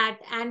that,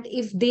 and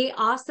if they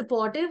are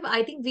supportive,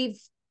 I think we've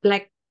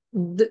like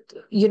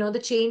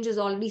the change has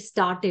already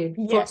started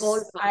for all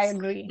of us. I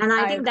agree. And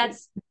I think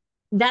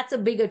that's a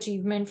big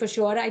achievement for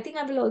sure. I think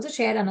I will also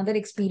share another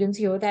experience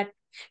here that,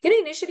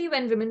 initially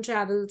when Women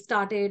Travel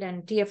started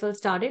and TFL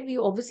started,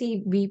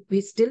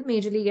 we still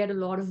majorly get a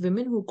lot of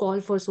women who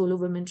call for solo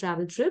women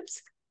travel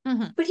trips.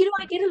 Mm-hmm. But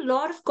I get a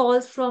lot of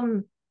calls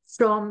from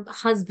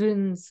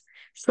husbands,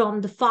 from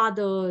the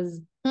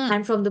fathers,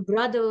 and from the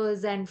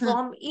brothers, and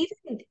from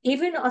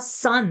even a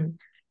son,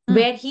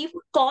 where he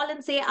would call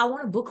and say, I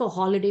want to book a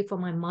holiday for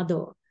my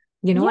mother,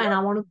 and I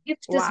want to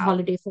gift this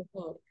holiday for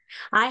her.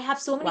 I have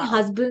so many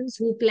husbands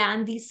who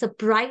plan these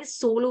surprise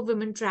solo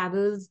women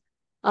travels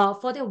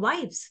for their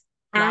wives.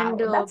 And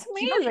that's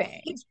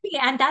amazing.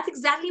 And that's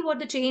exactly what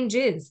the change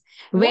is,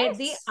 where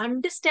they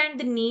understand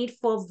the need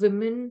for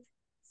women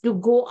to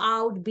go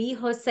out, be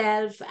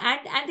herself, and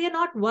they're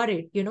not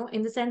worried,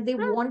 in the sense they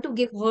want to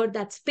give her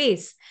that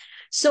space.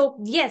 So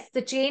yes,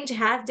 the change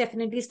has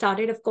definitely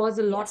started. Of course,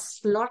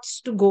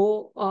 lots to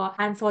go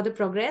and for the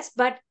progress,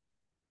 but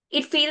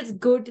it feels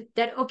good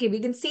that, okay, we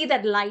can see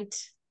that light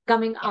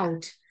coming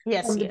out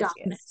Yes, from the yes,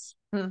 darkness.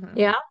 yes. Mm-hmm.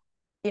 Yeah.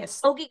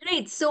 Yes. Okay,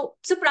 great. So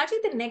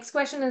Prachi, the next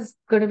question is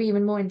going to be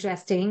even more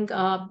interesting.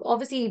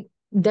 Obviously,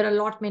 there are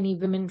a lot many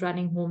women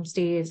running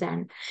homestays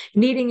and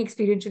leading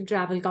experiential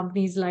travel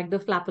companies like the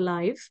Flap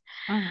Alive.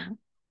 Mm-hmm.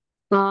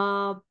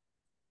 Uh,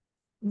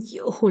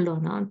 Hold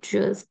on, now,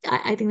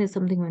 I think there's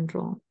something went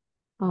wrong.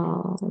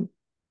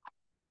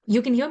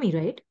 You can hear me,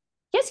 right?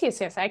 Yes,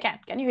 yes, yes, I can.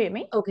 Can you hear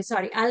me? Okay,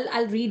 sorry.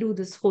 I'll redo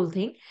this whole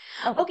thing.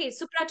 Okay. Okay,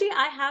 so Prachi,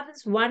 I have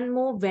this one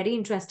more very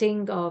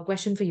interesting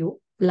question for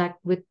you. Like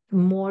with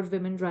more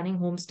women running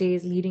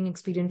homestays, leading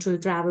experiential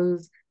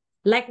travels,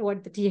 like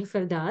what the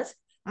TFL does,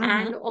 Mm-hmm.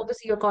 and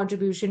obviously your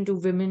contribution to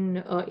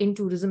women in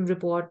tourism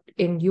report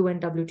in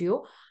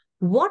UNWTO.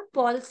 What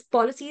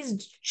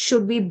policies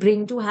should we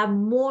bring to have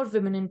more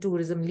women in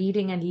tourism,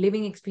 leading and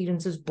living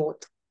experiences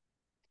both?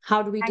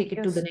 How do we Thank take it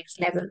you. to the next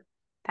level?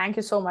 Thank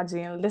you so much,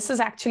 Zinil. This is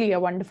actually a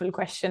wonderful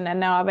question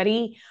and a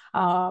very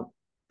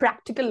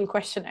practical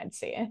question, I'd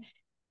say.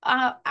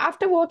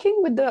 After working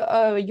with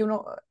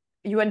the,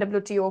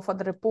 UNWTO for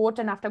the report,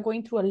 and after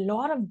going through a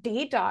lot of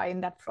data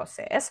in that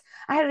process,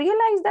 I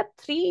realized that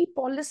three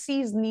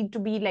policies need to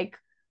be like,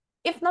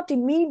 if not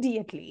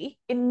immediately,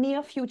 in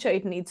near future,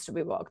 it needs to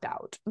be worked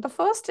out. The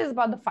first is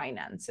about the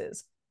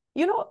finances.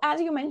 As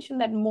you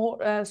mentioned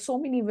that so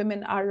many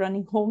women are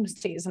running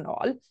homestays and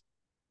all,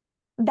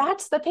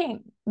 that's the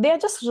thing. They're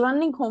just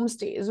running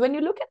homestays. When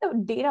you look at the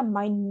data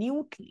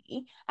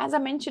minutely, as I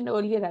mentioned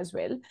earlier as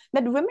well,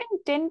 that women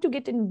tend to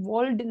get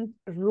involved in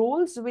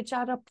roles which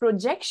are a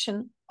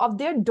projection of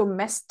their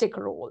domestic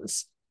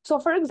roles. So,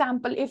 for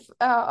example, if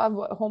a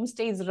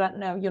homestay is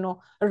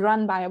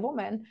run by a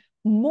woman,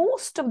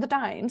 most of the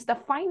times the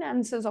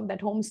finances of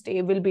that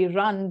homestay will be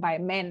run by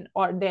men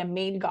or their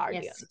male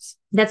guardians. Yes,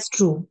 that's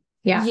true.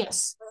 Yeah.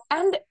 Yes.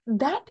 And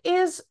that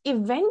is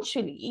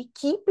eventually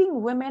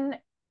keeping women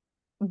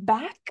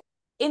back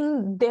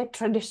in their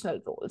traditional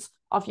roles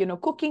of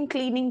cooking,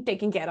 cleaning,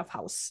 taking care of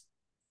house.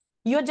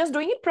 You're just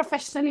doing it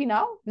professionally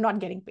now, not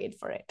getting paid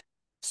for it.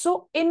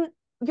 So in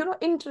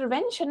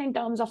intervention in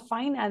terms of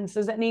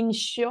finances and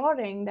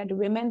ensuring that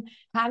women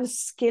have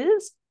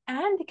skills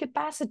and the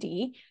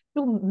capacity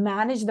to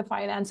manage the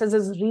finances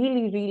is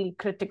really, really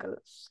critical.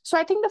 So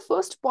I think the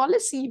first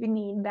policy we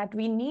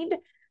need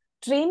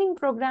training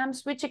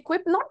programs which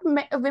equip not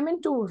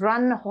women to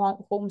run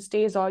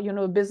homestays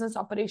or business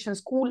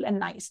operations cool and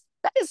nice.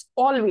 That is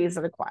always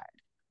required.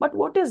 But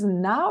what is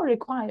now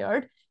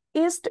required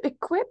is to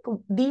equip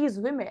these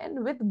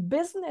women with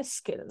business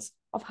skills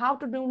of how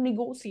to do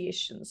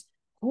negotiations,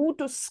 who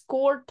to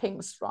score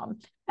things from,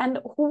 and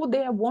who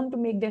they want to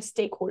make their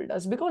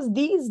stakeholders. Because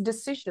these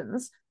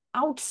decisions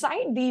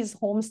outside these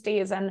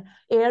homestays and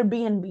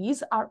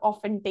Airbnbs are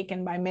often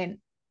taken by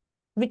men,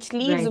 which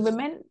leaves Right.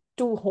 women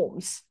to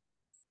homes.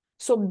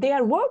 So they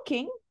are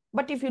working,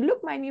 but if you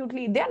look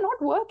minutely, they're not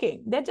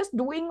working. They're just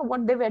doing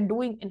what they were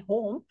doing in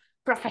home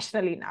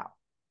professionally now.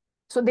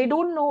 So they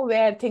don't know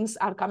where things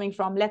are coming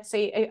from. Let's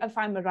say if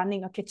I'm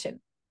running a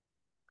kitchen,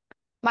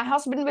 my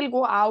husband will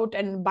go out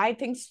and buy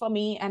things for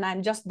me, and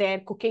I'm just there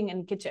cooking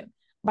in kitchen.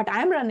 But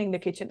I'm running the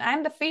kitchen.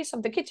 I'm the face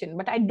of the kitchen,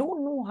 but I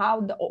don't know how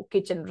the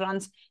kitchen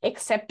runs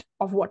except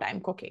of what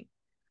I'm cooking.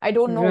 I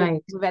don't know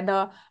Right.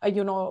 whether,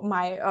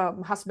 my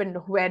husband,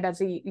 where does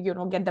he,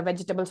 get the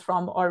vegetables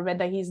from, or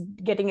whether he's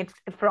getting it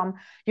from,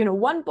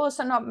 one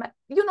person, or,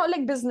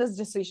 like business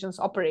decisions,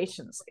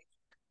 operations.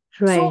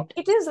 Right. So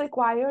it is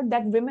required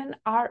that women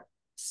are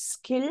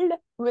skilled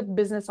with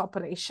business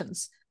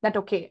operations, that,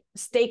 okay,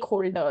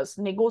 stakeholders,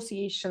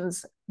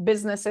 negotiations,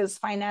 businesses,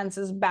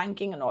 finances,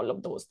 banking, and all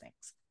of those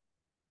things.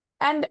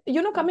 And,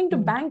 coming to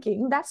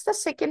banking, that's the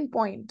second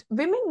point.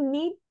 Women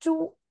need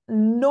to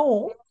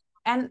know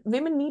and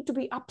women need to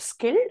be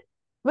upskilled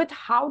with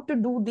how to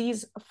do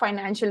these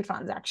financial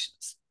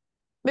transactions.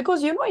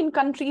 Because, in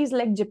countries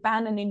like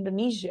Japan and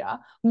Indonesia,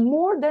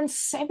 more than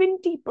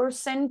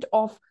 70%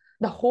 of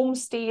the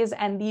homestays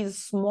and these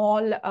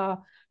small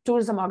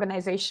tourism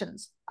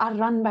organizations are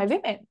run by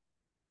women.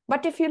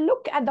 But if you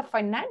look at the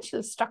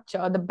financial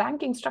structure, the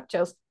banking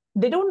structures,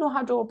 they don't know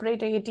how to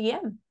operate an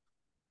ATM.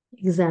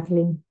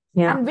 Exactly.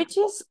 Yeah. And which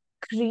is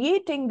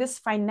creating this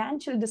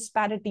financial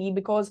disparity,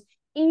 because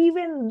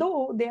even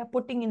though they are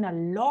putting in a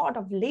lot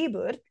of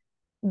labor,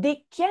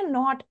 they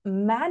cannot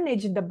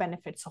manage the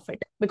benefits of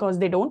it because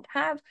they don't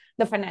have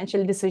the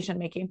financial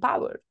decision-making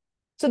power.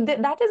 So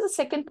that is the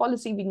second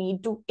policy we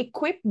need, to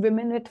equip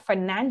women with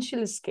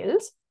financial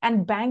skills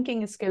and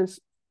banking skills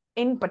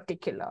in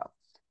particular.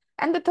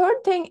 And the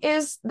third thing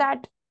is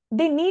that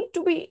they need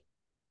to be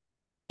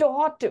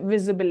taught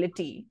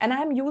visibility. And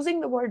I'm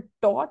using the word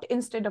taught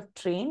instead of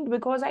trained,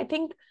 because I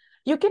think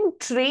you can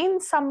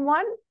train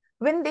someone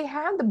when they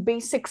have the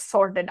basics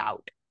sorted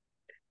out.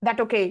 That,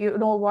 okay, you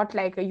know what,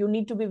 like you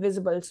need to be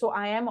visible. So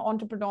I am an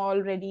entrepreneur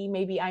already.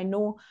 Maybe I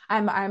know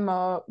I'm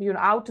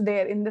out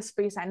there in this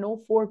space. I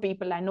know 4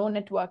 people. I know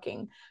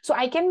networking. So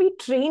I can be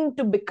trained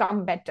to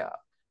become better.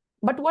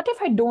 But what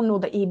if I don't know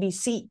the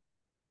ABC?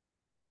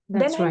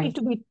 Then That's I need right.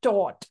 to be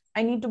taught.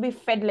 I need to be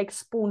fed like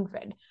spoon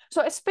fed.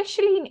 So,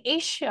 especially in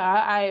Asia,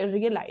 I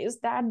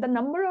realized that the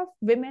number of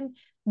women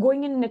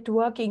going in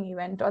networking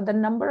event, or the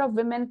number of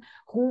women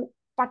who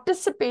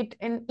participate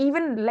in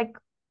even like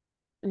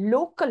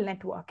local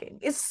networking,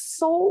 is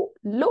so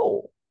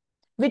low,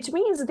 which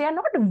means they are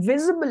not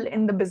visible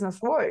in the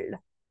business world.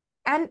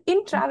 And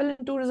in travel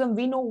and tourism,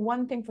 we know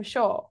one thing for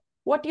sure: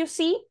 what you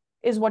see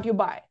is what you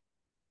buy.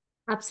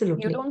 You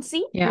Absolutely. don't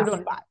see, you Yeah.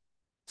 don't buy.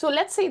 So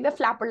let's say the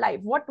Flapper Life.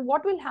 What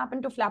will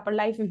happen to Flapper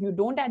Life if you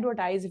don't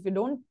advertise, if you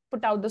don't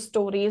put out the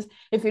stories,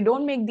 if you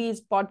don't make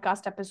these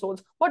podcast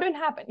episodes? What will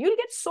happen? You'll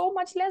get so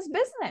much less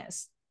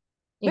business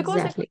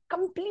because it will Exactly.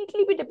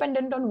 completely be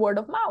dependent on word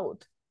of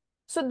mouth.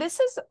 So this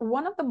is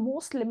one of the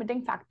most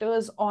limiting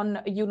factors on,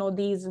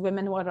 these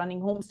women who are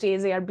running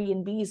homestays,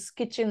 Airbnbs,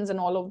 kitchens, and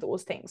all of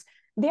those things.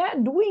 They are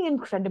doing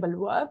incredible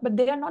work, but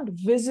they are not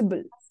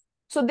visible.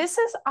 So this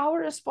is our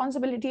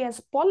responsibility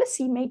as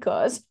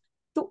policymakers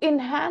to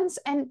enhance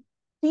and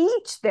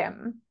teach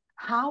them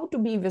how to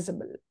be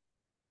visible.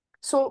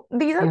 So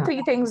these are Yeah.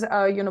 three things,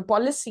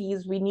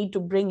 policies we need to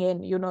bring in,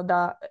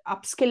 the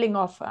upskilling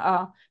of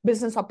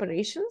business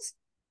operations,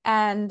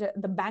 and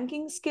the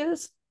banking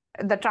skills,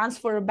 the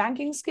transfer of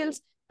banking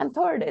skills. And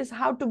third is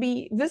how to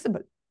be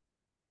visible.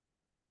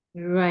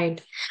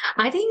 Right.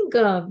 I think,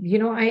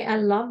 I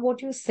love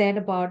what you said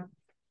about,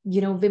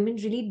 women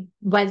really,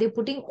 while they're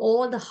putting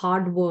all the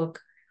hard work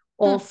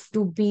Hmm. of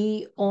to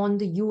be on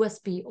the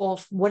USP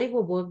of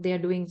whatever work they're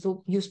doing.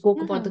 So you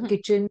spoke about the Hmm.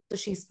 kitchen. So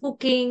she's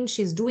cooking,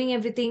 she's doing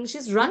everything,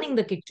 she's Hmm. running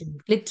the kitchen,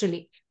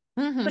 literally.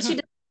 But she Hmm.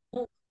 doesn't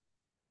know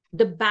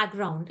the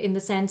background in the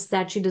sense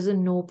that she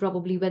doesn't know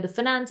probably where the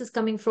finance is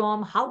coming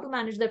from, how to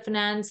manage that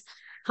finance,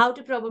 how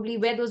to probably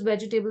where those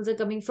vegetables are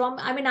coming from.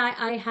 I mean,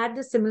 I had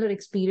this similar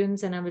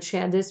experience, and I will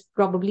share this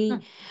probably,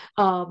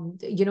 for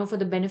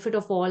the benefit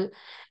of all.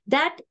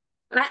 That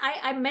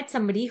I met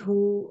somebody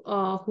who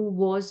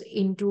was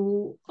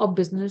into a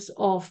business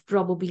of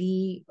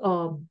probably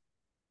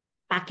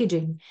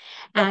packaging,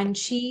 Okay. and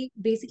she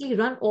basically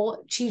run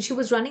all she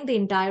was running the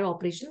entire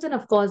operations, and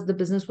of course the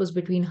business was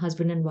between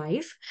husband and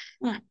wife.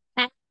 Hmm.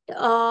 And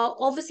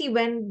obviously,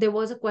 when there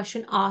was a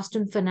question asked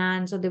in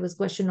finance, or there was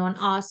question on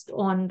asked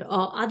on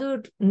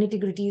other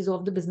nitty-gritties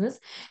of the business,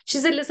 she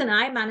said, "Listen,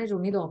 I manage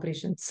only the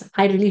operations.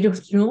 I really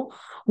don't know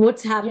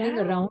what's happening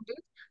Yeah, around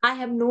it. I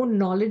have no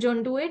knowledge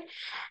onto it."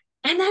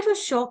 And that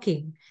was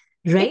shocking,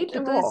 right?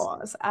 it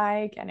was.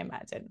 I can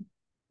imagine.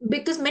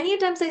 Because many a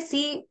times I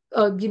see,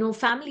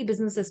 family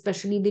business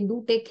especially, they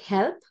do take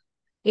help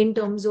in Hmm.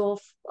 terms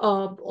of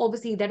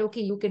obviously that,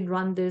 okay, you can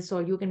run this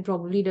or you can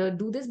probably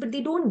do this, but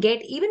they don't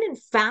get, even in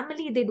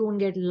family, they don't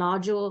get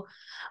larger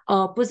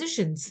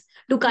positions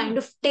to Hmm. kind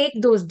of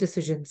take those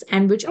decisions,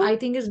 and which True. I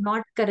think is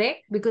not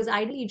correct, because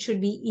ideally it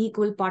should be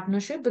equal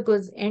partnership,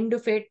 because end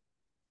of it,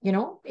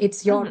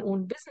 it's your Hmm.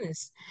 own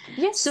business.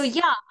 So Yes.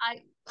 yeah,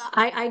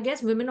 I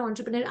guess women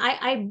entrepreneurs,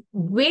 I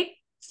wait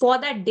for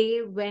that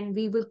day when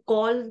we will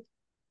call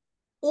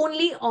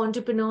only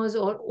entrepreneurs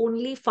or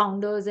only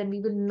founders, and we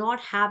will not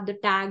have the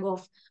tag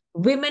of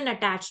women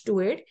attached to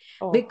it,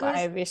 Oh, I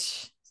because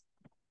wish.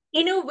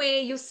 in a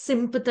way you're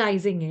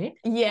sympathizing it,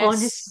 Yes.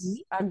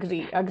 honestly,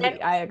 Agree. that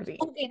Agree. I agree.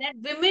 okay, that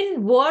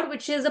women word,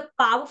 which is a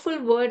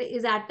powerful word,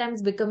 is at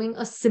times becoming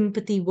a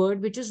sympathy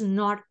word, which is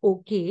not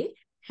okay.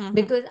 Hmm.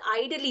 Because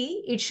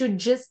ideally it should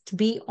just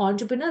be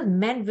entrepreneurs,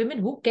 men, women,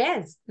 who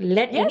cares,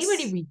 let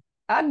anybody Yes. be,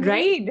 right?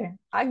 Agreed.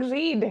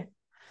 Agreed.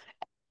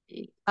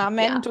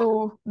 Amen Yeah,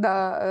 to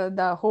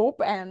the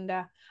hope. And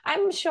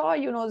I'm sure,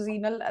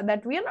 Zinal,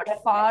 that we are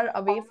not far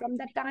away from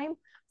that time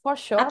for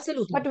sure,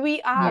 absolutely. but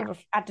we Yeah, are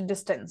at a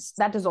distance.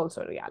 That is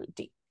also a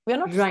reality. We are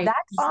not right.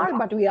 that far,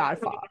 but we are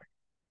far.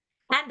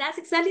 And that's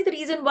exactly the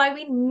reason why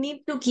we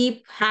need to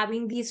keep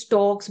having these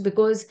talks,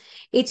 because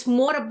it's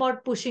more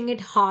about pushing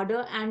it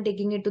harder and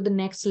taking it to the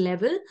next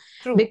level.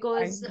 True. I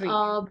Because agree.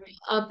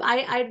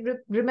 I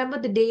remember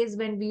the days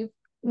when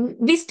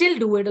we still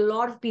do it. A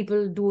lot of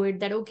people do it.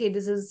 That, okay,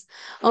 this is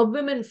a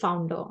women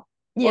founder,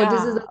 or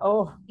this is a Yeah.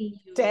 Oh,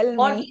 CEO, tell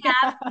or we me.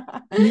 have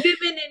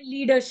women in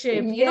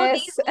leadership. These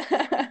Yes. words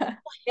are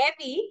so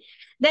heavy,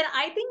 then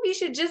I think we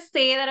should just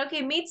say that,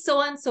 okay, meet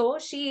so and so,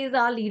 she is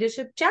our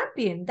leadership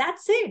champion.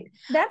 That's it.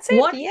 That's it.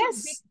 What is a big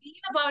Yes. deal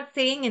about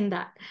saying in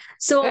that?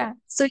 So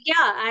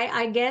yeah,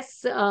 I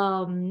guess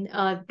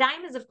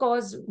time is, of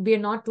course, we're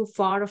not too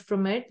far off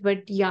from it,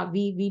 but yeah,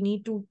 we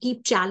need to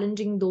keep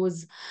challenging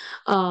those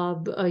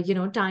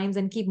times,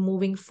 and keep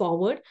moving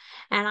forward.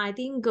 And I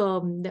think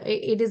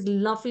it is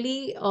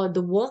lovely,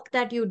 the work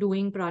that you're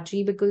doing,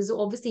 Prachi, because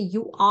obviously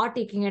you are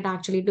taking it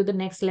actually to the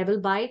next level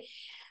by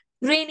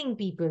training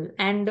people.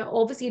 And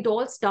obviously it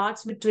all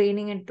starts with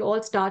training, and it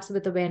all starts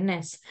with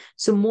awareness.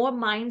 So more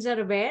minds are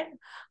aware,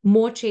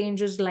 more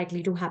change is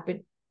likely to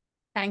happen.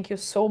 Thank you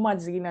so much,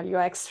 Zinal. You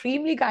are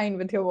extremely kind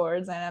with your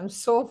words, and I'm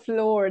so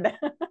floored.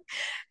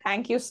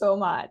 Thank you so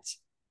much.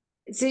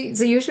 So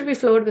you should be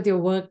floored with your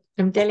work.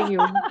 I'm telling you,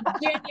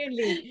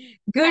 genuinely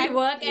good Thank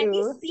work, and we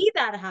you. see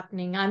that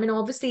happening. I mean,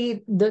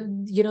 obviously,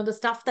 the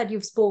stuff that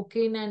you've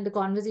spoken and the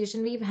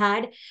conversation we've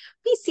had,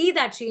 we see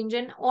that change.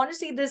 And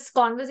honestly, this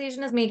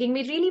conversation is making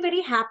me really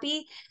very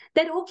happy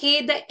that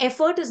okay, the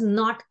effort is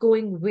not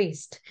going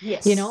waste.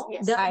 Yes, I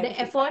The agree.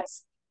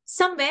 efforts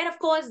somewhere, of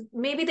course,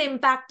 maybe the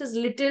impact is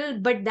little,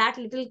 but that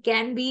little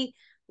can be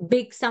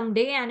big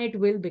someday, and it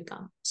will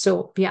become.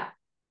 So yeah.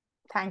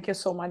 Thank you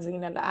so much,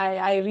 Zinal.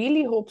 I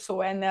really hope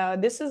so.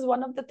 And this is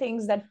one of the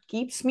things that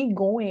keeps me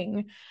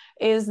going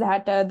is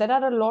that there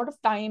are a lot of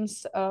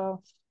times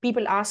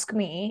people ask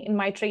me in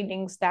my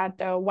trainings that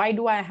why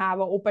do I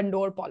have an open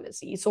door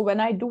policy? So when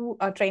I do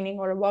a training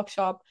or a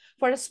workshop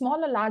for a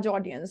small or large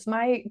audience,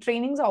 my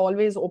trainings are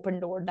always open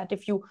door, that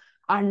if you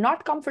are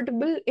not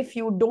comfortable, if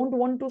you don't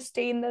want to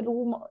stay in the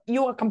room,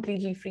 you are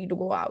completely free to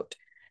go out.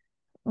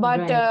 But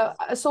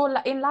Right. so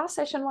in last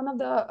session, one of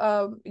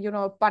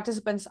the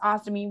participants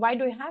asked me, why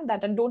do you have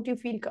that, and don't you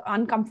feel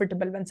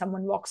uncomfortable when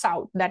someone walks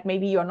out that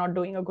maybe you're not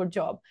doing a good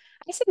job?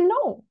 I said,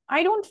 no,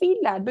 I don't feel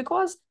that,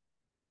 because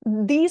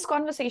these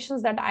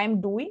conversations that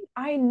I'm doing,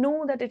 I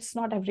know that it's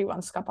not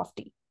everyone's cup of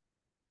tea.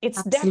 It's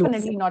Absolutely.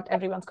 definitely not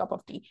everyone's cup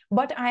of tea,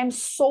 but I am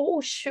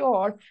so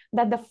sure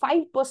that the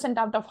 5%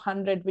 out of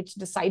 100 which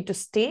decide to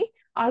stay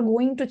are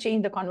going to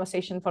change the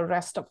conversation for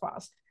rest of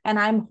us. And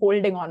I'm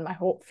holding on my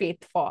hope,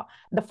 faith for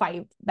the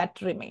 5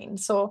 that remain.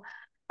 So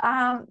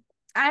um,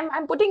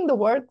 I'm putting the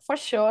work for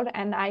sure,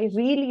 and I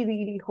really,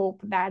 really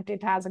hope that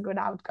it has a good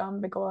outcome,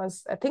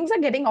 because things are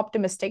getting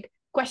optimistic.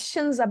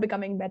 Questions are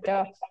becoming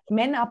better.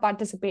 Men are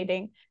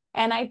participating.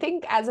 And I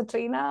think as a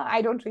trainer,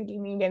 I don't really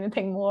need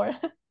anything more.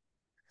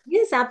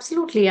 Yes,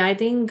 absolutely. I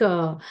think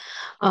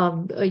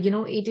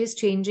it is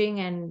changing,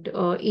 and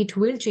it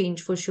will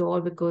change for sure,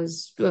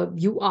 because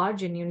you are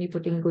genuinely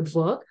putting good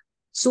work.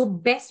 So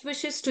best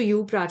wishes to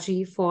you,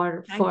 Prachi, Thank you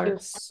for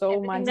so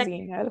everything much, that you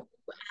Zeenal. do,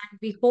 and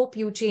we hope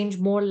you change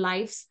more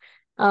lives,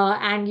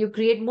 and you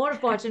create more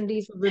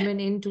opportunities for women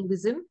in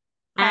tourism,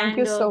 Thank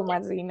you and so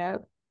much, Zeenal.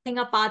 crossing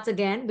our paths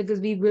again, because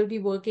we will be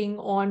working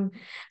on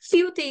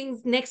few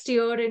things next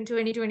year in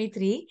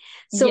 2023.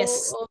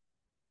 Yes. So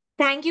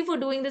thank you for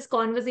doing this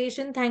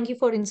conversation. Thank you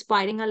for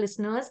inspiring our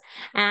listeners.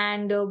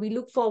 And we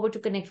look forward to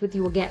connect with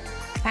you again.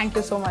 Thank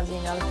you so much,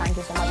 Zeenal. Thank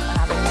you so much for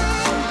having me.